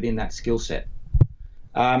always within that skill set.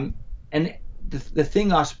 And the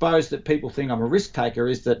thing I suppose that people think I'm a risk taker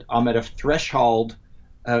is that I'm at a threshold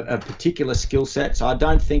of particular skill sets. I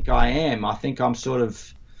don't think I am. I think I'm sort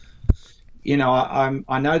of,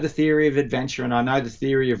 I know the theory of adventure, and I know the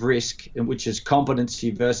theory of risk, which is competency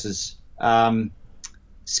versus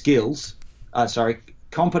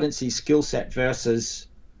competency, skill set versus,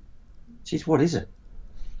 what is it?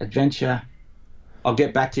 adventure. I'll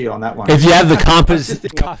get back to you on that one. If you have the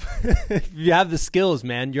if you have the skills,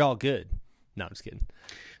 man, you're all good. No, I'm just kidding.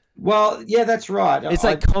 Well, yeah, that's right. It's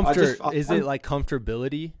like comfort. Is it like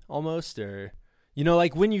comfortability almost, or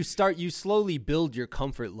like when you start, you slowly build your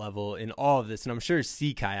comfort level in all of this, and I'm sure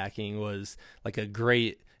sea kayaking was like a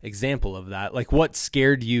great example of that. Like, what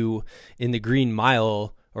scared you in the Green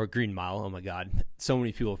Mile? Oh my God, so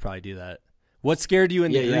many people probably do that. What scared you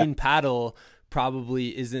in the Green Paddle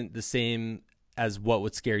probably isn't the same as what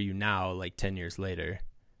would scare you now, like 10 years later.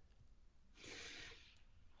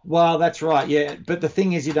 Well, that's right. Yeah. But the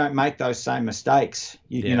thing is, you don't make those same mistakes.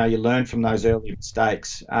 You learn from those early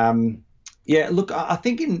mistakes. Look, I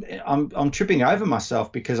think I'm tripping over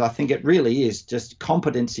myself, because I think it really is just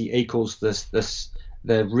competency equals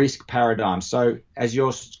the risk paradigm. So as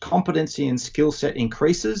your competency and skill set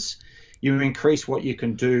increases, you increase what you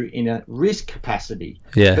can do in a risk capacity.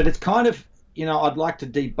 Yeah. But it's kind of, I'd like to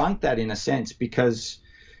debunk that in a sense, because,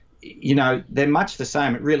 they're much the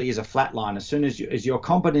same. It really is a flat line. As soon as your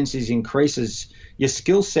competencies increases, your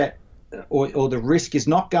skill set or the risk is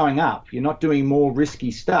not going up. You're not doing more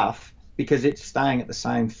risky stuff because it's staying at the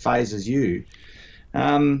same phase as you.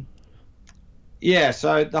 So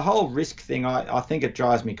the whole risk thing, I think it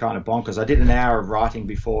drives me kind of bonkers. I did an hour of writing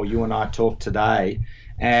before you and I talked today,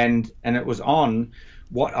 and it was on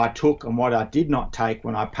what I took and what I did not take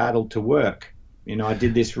when I paddled to work. I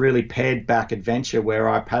did this really pared back adventure where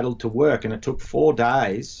I paddled to work, and it took 4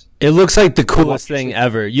 days. It looks like the coolest thing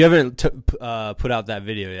ever. You haven't put out that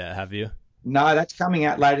video yet, have you? No, that's coming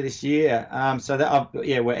out later this year.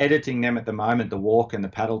 We're editing them at the moment, the walk and the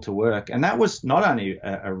paddle to work. And that was not only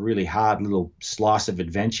a really hard little slice of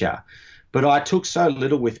adventure, but I took so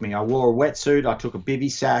little with me. I wore a wetsuit, I took a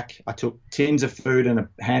bivy sack, I took tins of food and a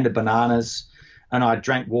hand of bananas, and I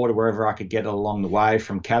drank water wherever I could get it along the way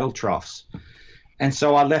from cattle troughs. And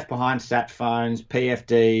so I left behind sat phones,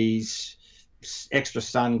 PFDs, extra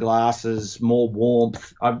sunglasses, more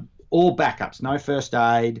warmth, all backups, no first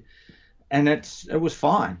aid. And it was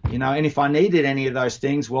fine, and if I needed any of those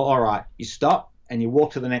things, well, all right, you stop and you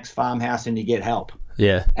walk to the next farmhouse and you get help.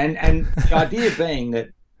 Yeah. And the idea being that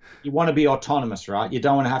you want to be autonomous, right? You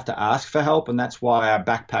don't want to have to ask for help. And that's why our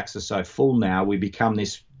backpacks are so full now. We become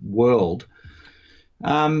this world.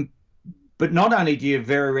 But not only do you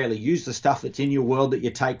very rarely use the stuff that's in your world that you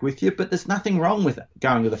take with you, but there's nothing wrong with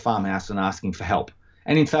going to the farmhouse and asking for help.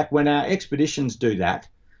 And in fact, when our expeditions do that,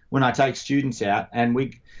 when I take students out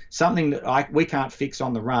and something that we can't fix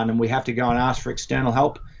on the run and we have to go and ask for external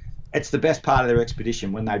help, it's the best part of their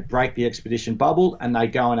expedition, when they break the expedition bubble and they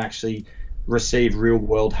go and actually receive real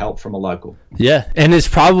world help from a local. Yeah. And it's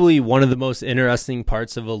probably one of the most interesting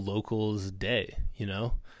parts of a local's day,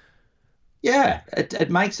 Yeah. It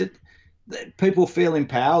makes it, people feel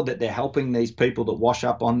empowered that they're helping these people that wash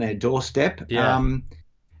up on their doorstep. Yeah.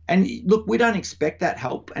 And look, we don't expect that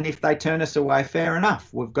help. And if they turn us away, fair enough.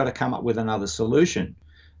 We've got to come up with another solution.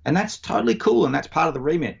 And that's totally cool. And that's part of the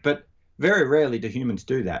remit. But very rarely do humans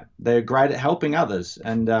do that. They're great at helping others.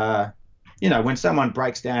 And, when someone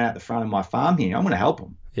breaks down at the front of my farm here, I'm going to help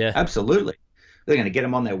them. Yeah, absolutely. They're going to get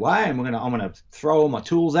them on their way, and I'm going to throw all my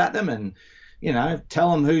tools at them and,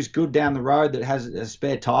 tell them who's good down the road that has a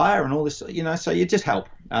spare tire and all this, so you just help.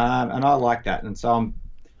 And I like that. And so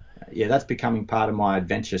that's becoming part of my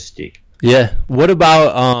adventure stick. Yeah. What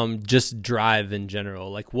about just drive in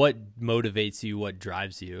general? Like, what motivates you? What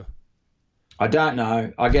drives you? I don't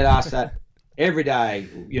know. I get asked that every day.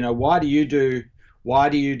 Why do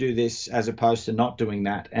you do this as opposed to not doing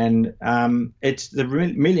that? And it's the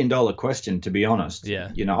 $1 million question, to be honest.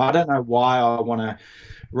 Yeah. I don't know why I want to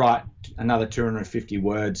write another 250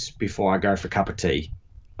 words before I go for a cup of tea.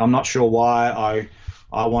 I'm not sure why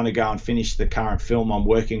I want to go and finish the current film I'm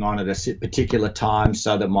working on at a particular time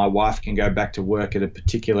so that my wife can go back to work at a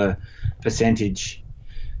particular percentage.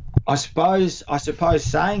 I suppose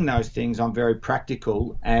saying those things, I'm very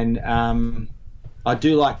practical, and I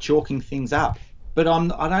do like chalking things up, but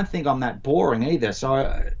I don't think I'm that boring either.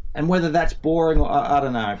 So, and whether that's boring, I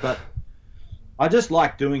don't know, but I just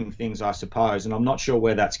like doing things, I suppose, and I'm not sure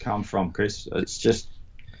where that's come from, Chris.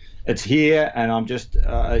 It's here, and I'm just,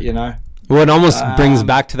 Well, it almost brings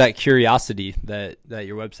back to that curiosity that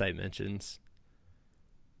your website mentions.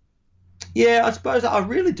 Yeah, I suppose I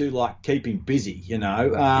really do like keeping busy,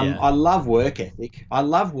 I love work ethic. I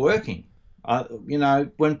love working.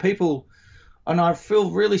 When people, and I feel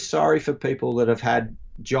really sorry for people that have had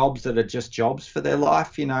jobs that are just jobs for their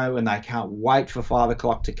life, and they can't wait for 5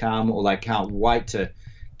 o'clock to come, or they can't wait to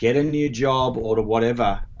get a new job or to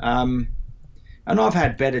whatever. And I've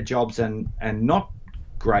had better jobs and not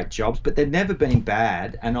great jobs, but they've never been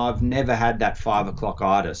bad, and I've never had that 5 o'clock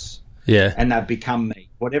itis. Yeah. And they've become me.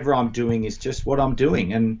 Whatever I'm doing is just what I'm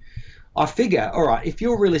doing. And I figure, all right, if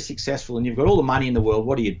you're really successful and you've got all the money in the world,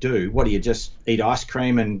 what do you do? What do you just eat ice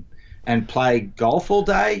cream and play golf all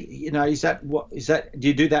day? You know, do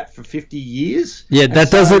you do that for 50 years? Yeah, that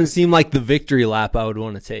doesn't seem like the victory lap I would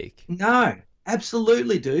want to take. No,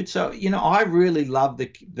 absolutely, dude. So, you know, I really love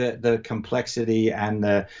the complexity and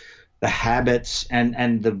the habits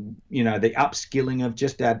and the, you know, the upskilling of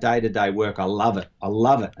just our day-to-day work. I love it.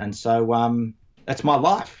 And so that's my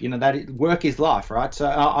life. You know, work is life, right? So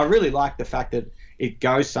I really like the fact that it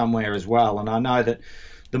goes somewhere as well. And I know that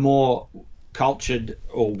the more cultured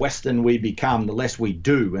or Western we become, the less we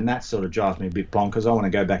do, and that sort of drives me a bit bonkers. I want to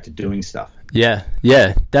go back to doing stuff. Yeah,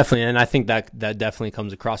 definitely. And I think that definitely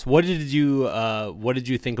comes across. What did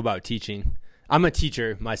you think about teaching? I'm a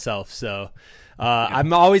teacher myself, so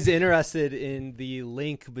I'm always interested in the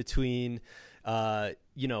link between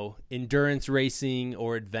you know, endurance racing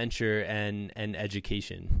or adventure and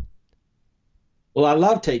education. Well, I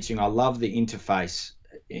love teaching. I love the interface.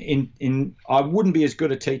 I wouldn't be as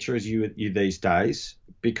good a teacher as you these days,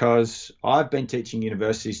 because I've been teaching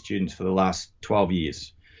university students for the last 12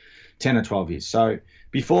 years, 10 or 12 years. So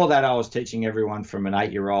before that, I was teaching everyone from an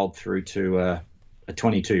 8-year-old through to a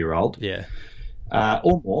 22-year-old. Yeah.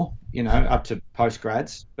 Or more, you know, up to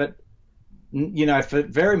postgrads. But, you know, for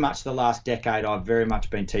very much the last decade, I've very much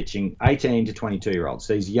been teaching 18 to 22-year-olds,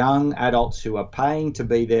 these young adults who are paying to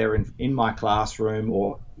be there in my classroom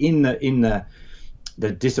or in the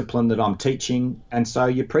discipline that I'm teaching. And so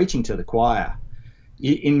you're preaching to the choir.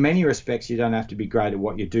 In many respects, you don't have to be great at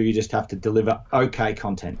what you do. You just have to deliver okay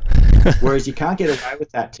content. Whereas you can't get away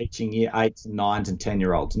with that teaching year 8s and 9s and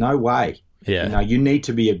 10-year-olds. No way. Yeah. You know, you need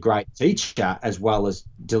to be a great teacher as well as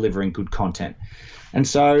delivering good content. And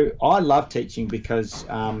so I love teaching because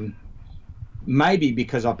maybe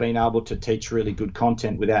because I've been able to teach really good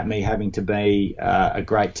content without me having to be a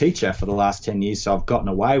great teacher for the last 10 years. So I've gotten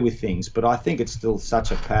away with things, but I think it's still such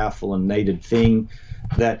a powerful and needed thing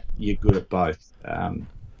that you're good at both. And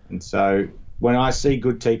so when I see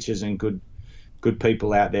good teachers and good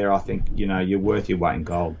people out there, I think, you know, you're worth your weight in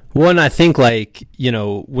gold. Well, and I think, like, you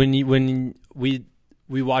know, when we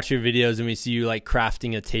watch your videos and we see you like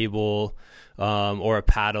crafting a table or a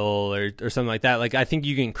paddle or something like that, like I think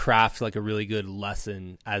you can craft like a really good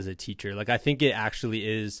lesson as a teacher. Like I think it actually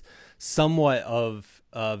is somewhat of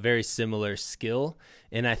a very similar skill,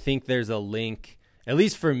 and I think there's a link, at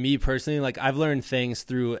least for me personally. Like I've learned things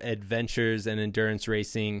through adventures and endurance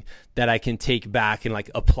racing that I can take back and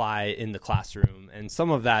like apply in the classroom. And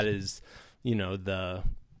some of that is, you know, the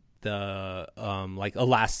like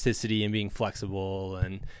elasticity and being flexible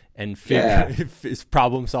and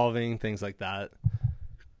problem solving, things like that.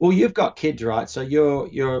 Well, you've got kids, right? So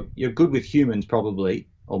you're good with humans probably,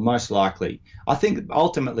 or most likely. I think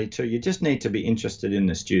ultimately too, you just need to be interested in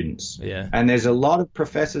the students. Yeah. And there's a lot of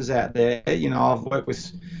professors out there. You know, I've worked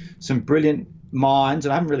with some brilliant minds,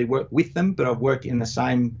 and I haven't really worked with them, but I've worked in the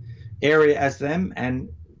same area as them, and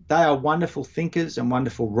they are wonderful thinkers and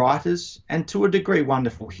wonderful writers, and to a degree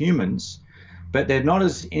wonderful humans, but they're not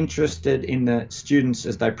as interested in the students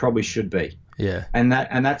as they probably should be. Yeah. And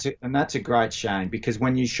that's a great shame, because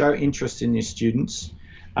when you show interest in your students,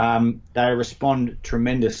 they respond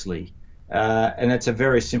tremendously, and it's a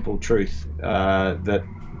very simple truth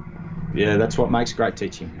that's what makes great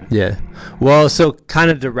teaching. Yeah. Well, so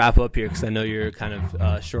kind of to wrap up here, because I know you're kind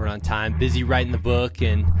of short on time, busy writing the book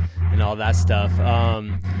and all that stuff.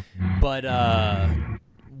 But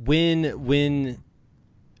when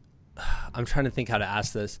I'm trying to think how to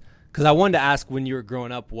ask this, because I wanted to ask, when you were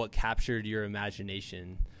growing up, what captured your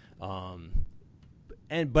imagination?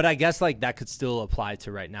 But I guess like that could still apply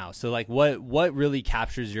to right now. So like what really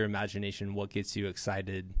captures your imagination? What gets you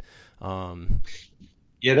excited?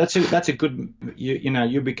 Yeah, that's a good, you know,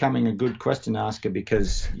 you're becoming a good question asker,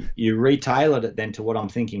 because you retailored it then to what I'm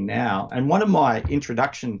thinking now. And one of my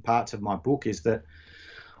introduction parts of my book is that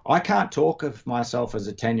I can't talk of myself as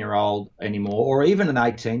a 10-year-old anymore, or even an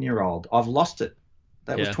 18-year-old. I've lost it.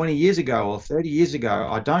 That was 20 years ago or 30 years ago.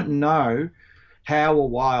 I don't know how or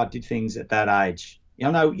why I did things at that age.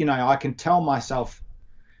 You know, I can tell myself,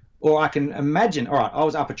 or I can imagine, all right, I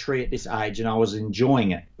was up a tree at this age and I was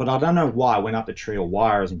enjoying it, but I don't know why I went up the tree or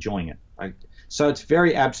why I was enjoying it. Right? So it's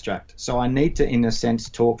very abstract. So I need to, in a sense,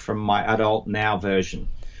 talk from my adult now version.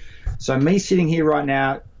 So me sitting here right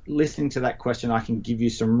now, listening to that question, I can give you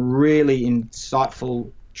some really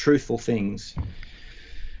insightful, truthful things.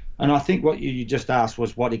 And I think what you just asked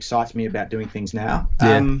was what excites me about doing things now.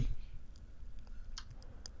 Yeah.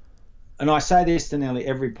 And I say this to nearly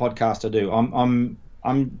every podcast I do.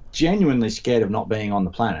 I'm genuinely scared of not being on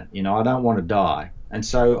the planet. You know, I don't want to die, and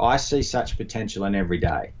so I see such potential in every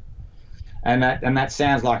day. And that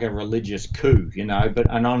sounds like a religious coup, you know,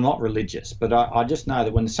 and I'm not religious, but I just know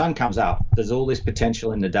that when the sun comes up, there's all this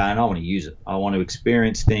potential in the day, and I want to use it. I want to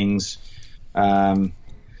experience things. Um,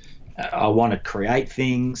 I want to create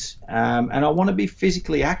things, and I want to be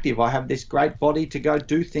physically active. I have this great body to go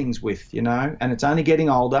do things with, you know, and it's only getting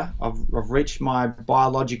older. I've reached my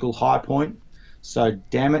biological high point, so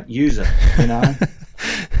damn it, use it, you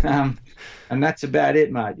know. And that's about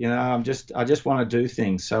it, mate. You know, I just want to do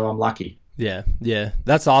things, so I'm lucky. Yeah, yeah,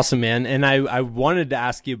 that's awesome, man. And I wanted to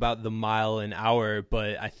ask you about the mile an hour,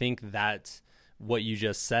 but I think that what you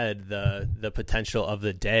just said, the potential of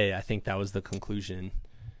the day, I think that was the conclusion.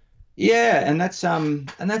 Yeah, and that's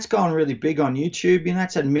gone really big on YouTube. You know,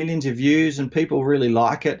 it's had millions of views, and people really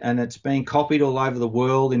like it, and it's been copied all over the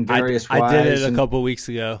world in various ways. I did it a couple weeks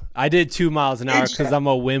ago. I did 2 miles an hour because I'm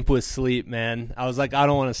a wimp with sleep, man. I was like, I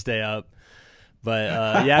don't want to stay up.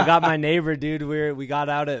 But yeah, I got my neighbor, dude. We got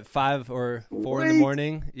out at 5 or 4 in the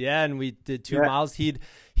morning. Yeah, and we did 2 miles. He'd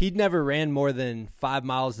never ran more than 5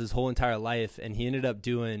 miles his whole entire life, and he ended up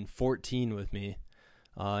doing 14 with me.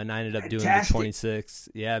 And I ended up doing the 26.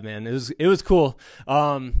 Yeah, man, it was cool.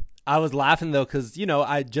 I was laughing though, because you know,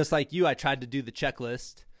 I just like you, I tried to do the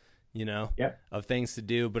checklist, you know, of things to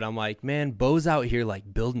do, but I'm like, man, Bo's out here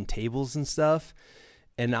like building tables and stuff,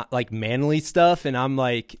 and like manly stuff, and I'm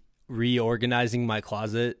like reorganizing my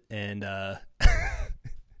closet and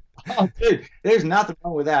Oh, dude, there's nothing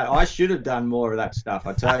wrong with that. I should have done more of that stuff,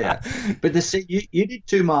 I tell you. But you did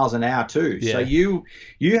 2 miles an hour too, so you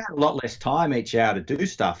had a lot less time each hour to do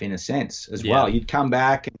stuff in a sense as well. You'd come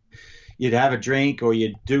back and you'd have a drink or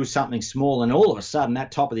you'd do something small, and all of a sudden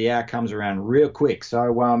that top of the hour comes around real quick.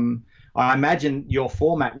 So I imagine your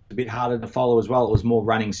format was a bit harder to follow as well. It was more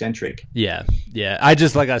running centric. Yeah. I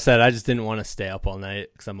just, like I said, I just didn't want to stay up all night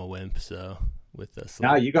because I'm a wimp. So with this,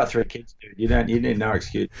 no, you got 3 kids, dude. You need no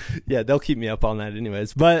excuse. Yeah, they'll keep me up all night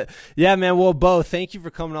anyways. But yeah, man. Well, Bo, thank you for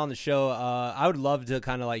coming on the show. I would love to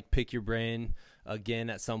kind of like pick your brain again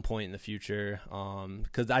at some point in the future,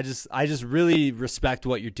 because I just really respect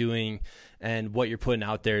what you're doing, and what you're putting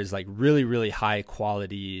out there is like really, really high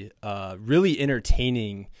quality, really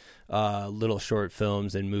entertaining little short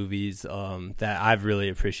films and movies that I've really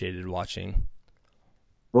appreciated watching.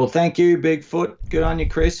 Well, thank you, Bigfoot. Good on you,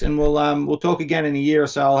 Chris. And we'll talk again in a year or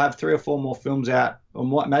so. I'll have 3 or 4 more films out,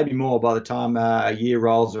 or maybe more by the time a year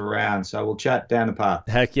rolls around. So we'll chat down the path.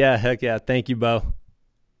 Heck yeah. Thank you, Bo.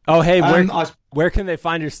 Oh, hey, where can they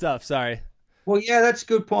find your stuff? Sorry. Well, yeah, that's a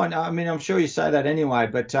good point. I mean, I'm sure you say that anyway,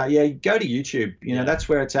 but yeah, go to YouTube. You know, that's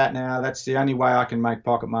where it's at now. That's the only way I can make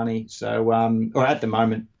pocket money. So, or at the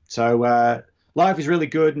moment. So, life is really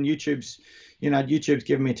good, and YouTube's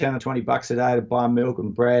giving me 10 or $20 a day to buy milk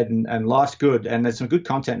and bread, and life's good. And there's some good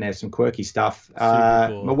content there, some quirky stuff. Super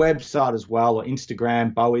cool. My website as well, or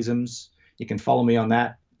Instagram, Boisms. You can follow me on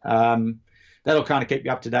that. That'll kind of keep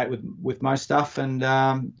you up to date with most stuff. And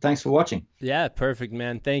thanks for watching. Yeah, perfect,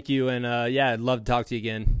 man. Thank you. And yeah, I'd love to talk to you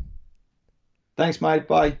again. Thanks, mate.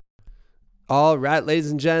 Bye. All right,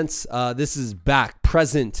 ladies and gents, this is back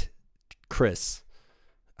present Chris.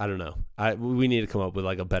 I don't know. We need to come up with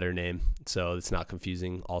like a better name so it's not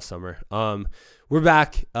confusing all summer. We're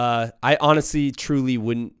back. I honestly, truly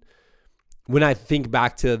wouldn't. When I think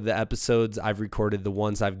back to the episodes I've recorded, the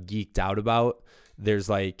ones I've geeked out about, there's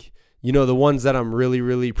like, you know, the ones that I'm really,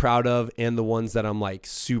 really proud of, and the ones that I'm like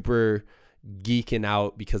super geeking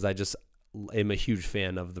out because I just am a huge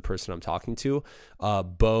fan of the person I'm talking to.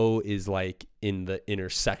 Bo is like in the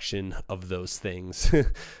intersection of those things.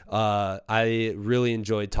 I really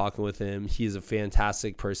enjoyed talking with him. He's a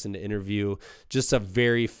fantastic person to interview, just a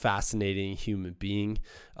very fascinating human being.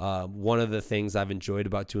 One of the things I've enjoyed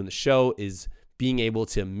about doing the show is being able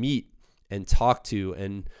to meet and talk to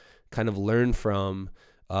and kind of learn from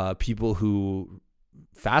people who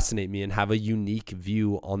fascinate me and have a unique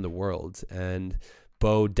view on the world. And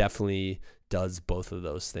Bo definitely does both of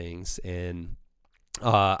those things. And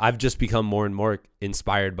I've just become more and more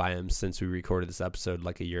inspired by him since we recorded this episode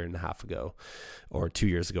like a year and a half ago or 2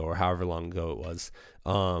 years ago or however long ago it was.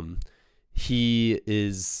 He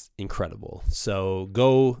is incredible. So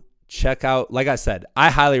go check out, like I said, I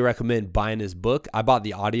highly recommend buying his book. I bought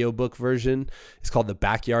the audiobook version. It's called The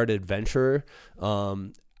Backyard Adventurer.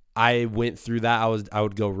 I went through that. I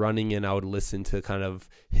would go running and I would listen to kind of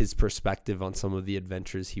his perspective on some of the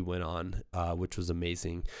adventures he went on, which was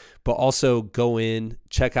amazing. But also go in,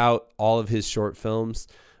 check out all of his short films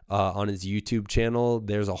on his YouTube channel.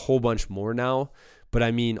 There's a whole bunch more now. But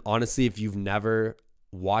I mean, honestly, if you've never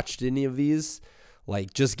watched any of these,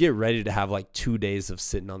 like just get ready to have like 2 days of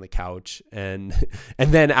sitting on the couch, and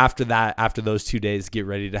then after those 2 days, get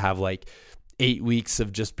ready to have like 8 weeks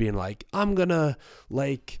of just being like, I'm gonna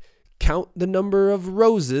like count the number of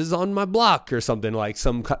roses on my block or something, like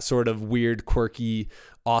some sort of weird, quirky,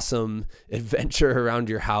 awesome adventure around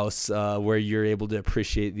your house where you're able to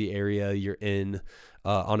appreciate the area you're in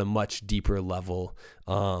on a much deeper level.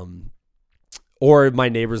 Or my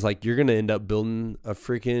neighbor's like, you're gonna end up building a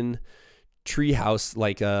freaking tree house,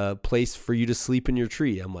 like a place for you to sleep in your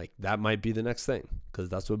tree. I'm like, that might be the next thing, because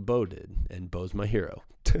that's what Bo did, and Bo's my hero.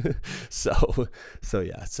 So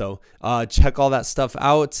check all that stuff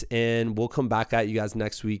out, and we'll come back at you guys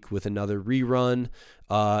next week with another rerun,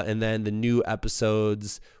 and then the new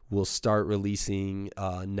episodes will start releasing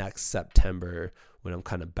next September, when I'm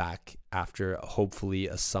kind of back after hopefully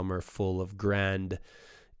a summer full of grand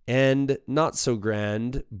and not so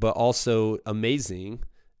grand but also amazing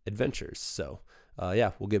adventures. So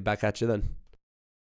we'll get back at you then.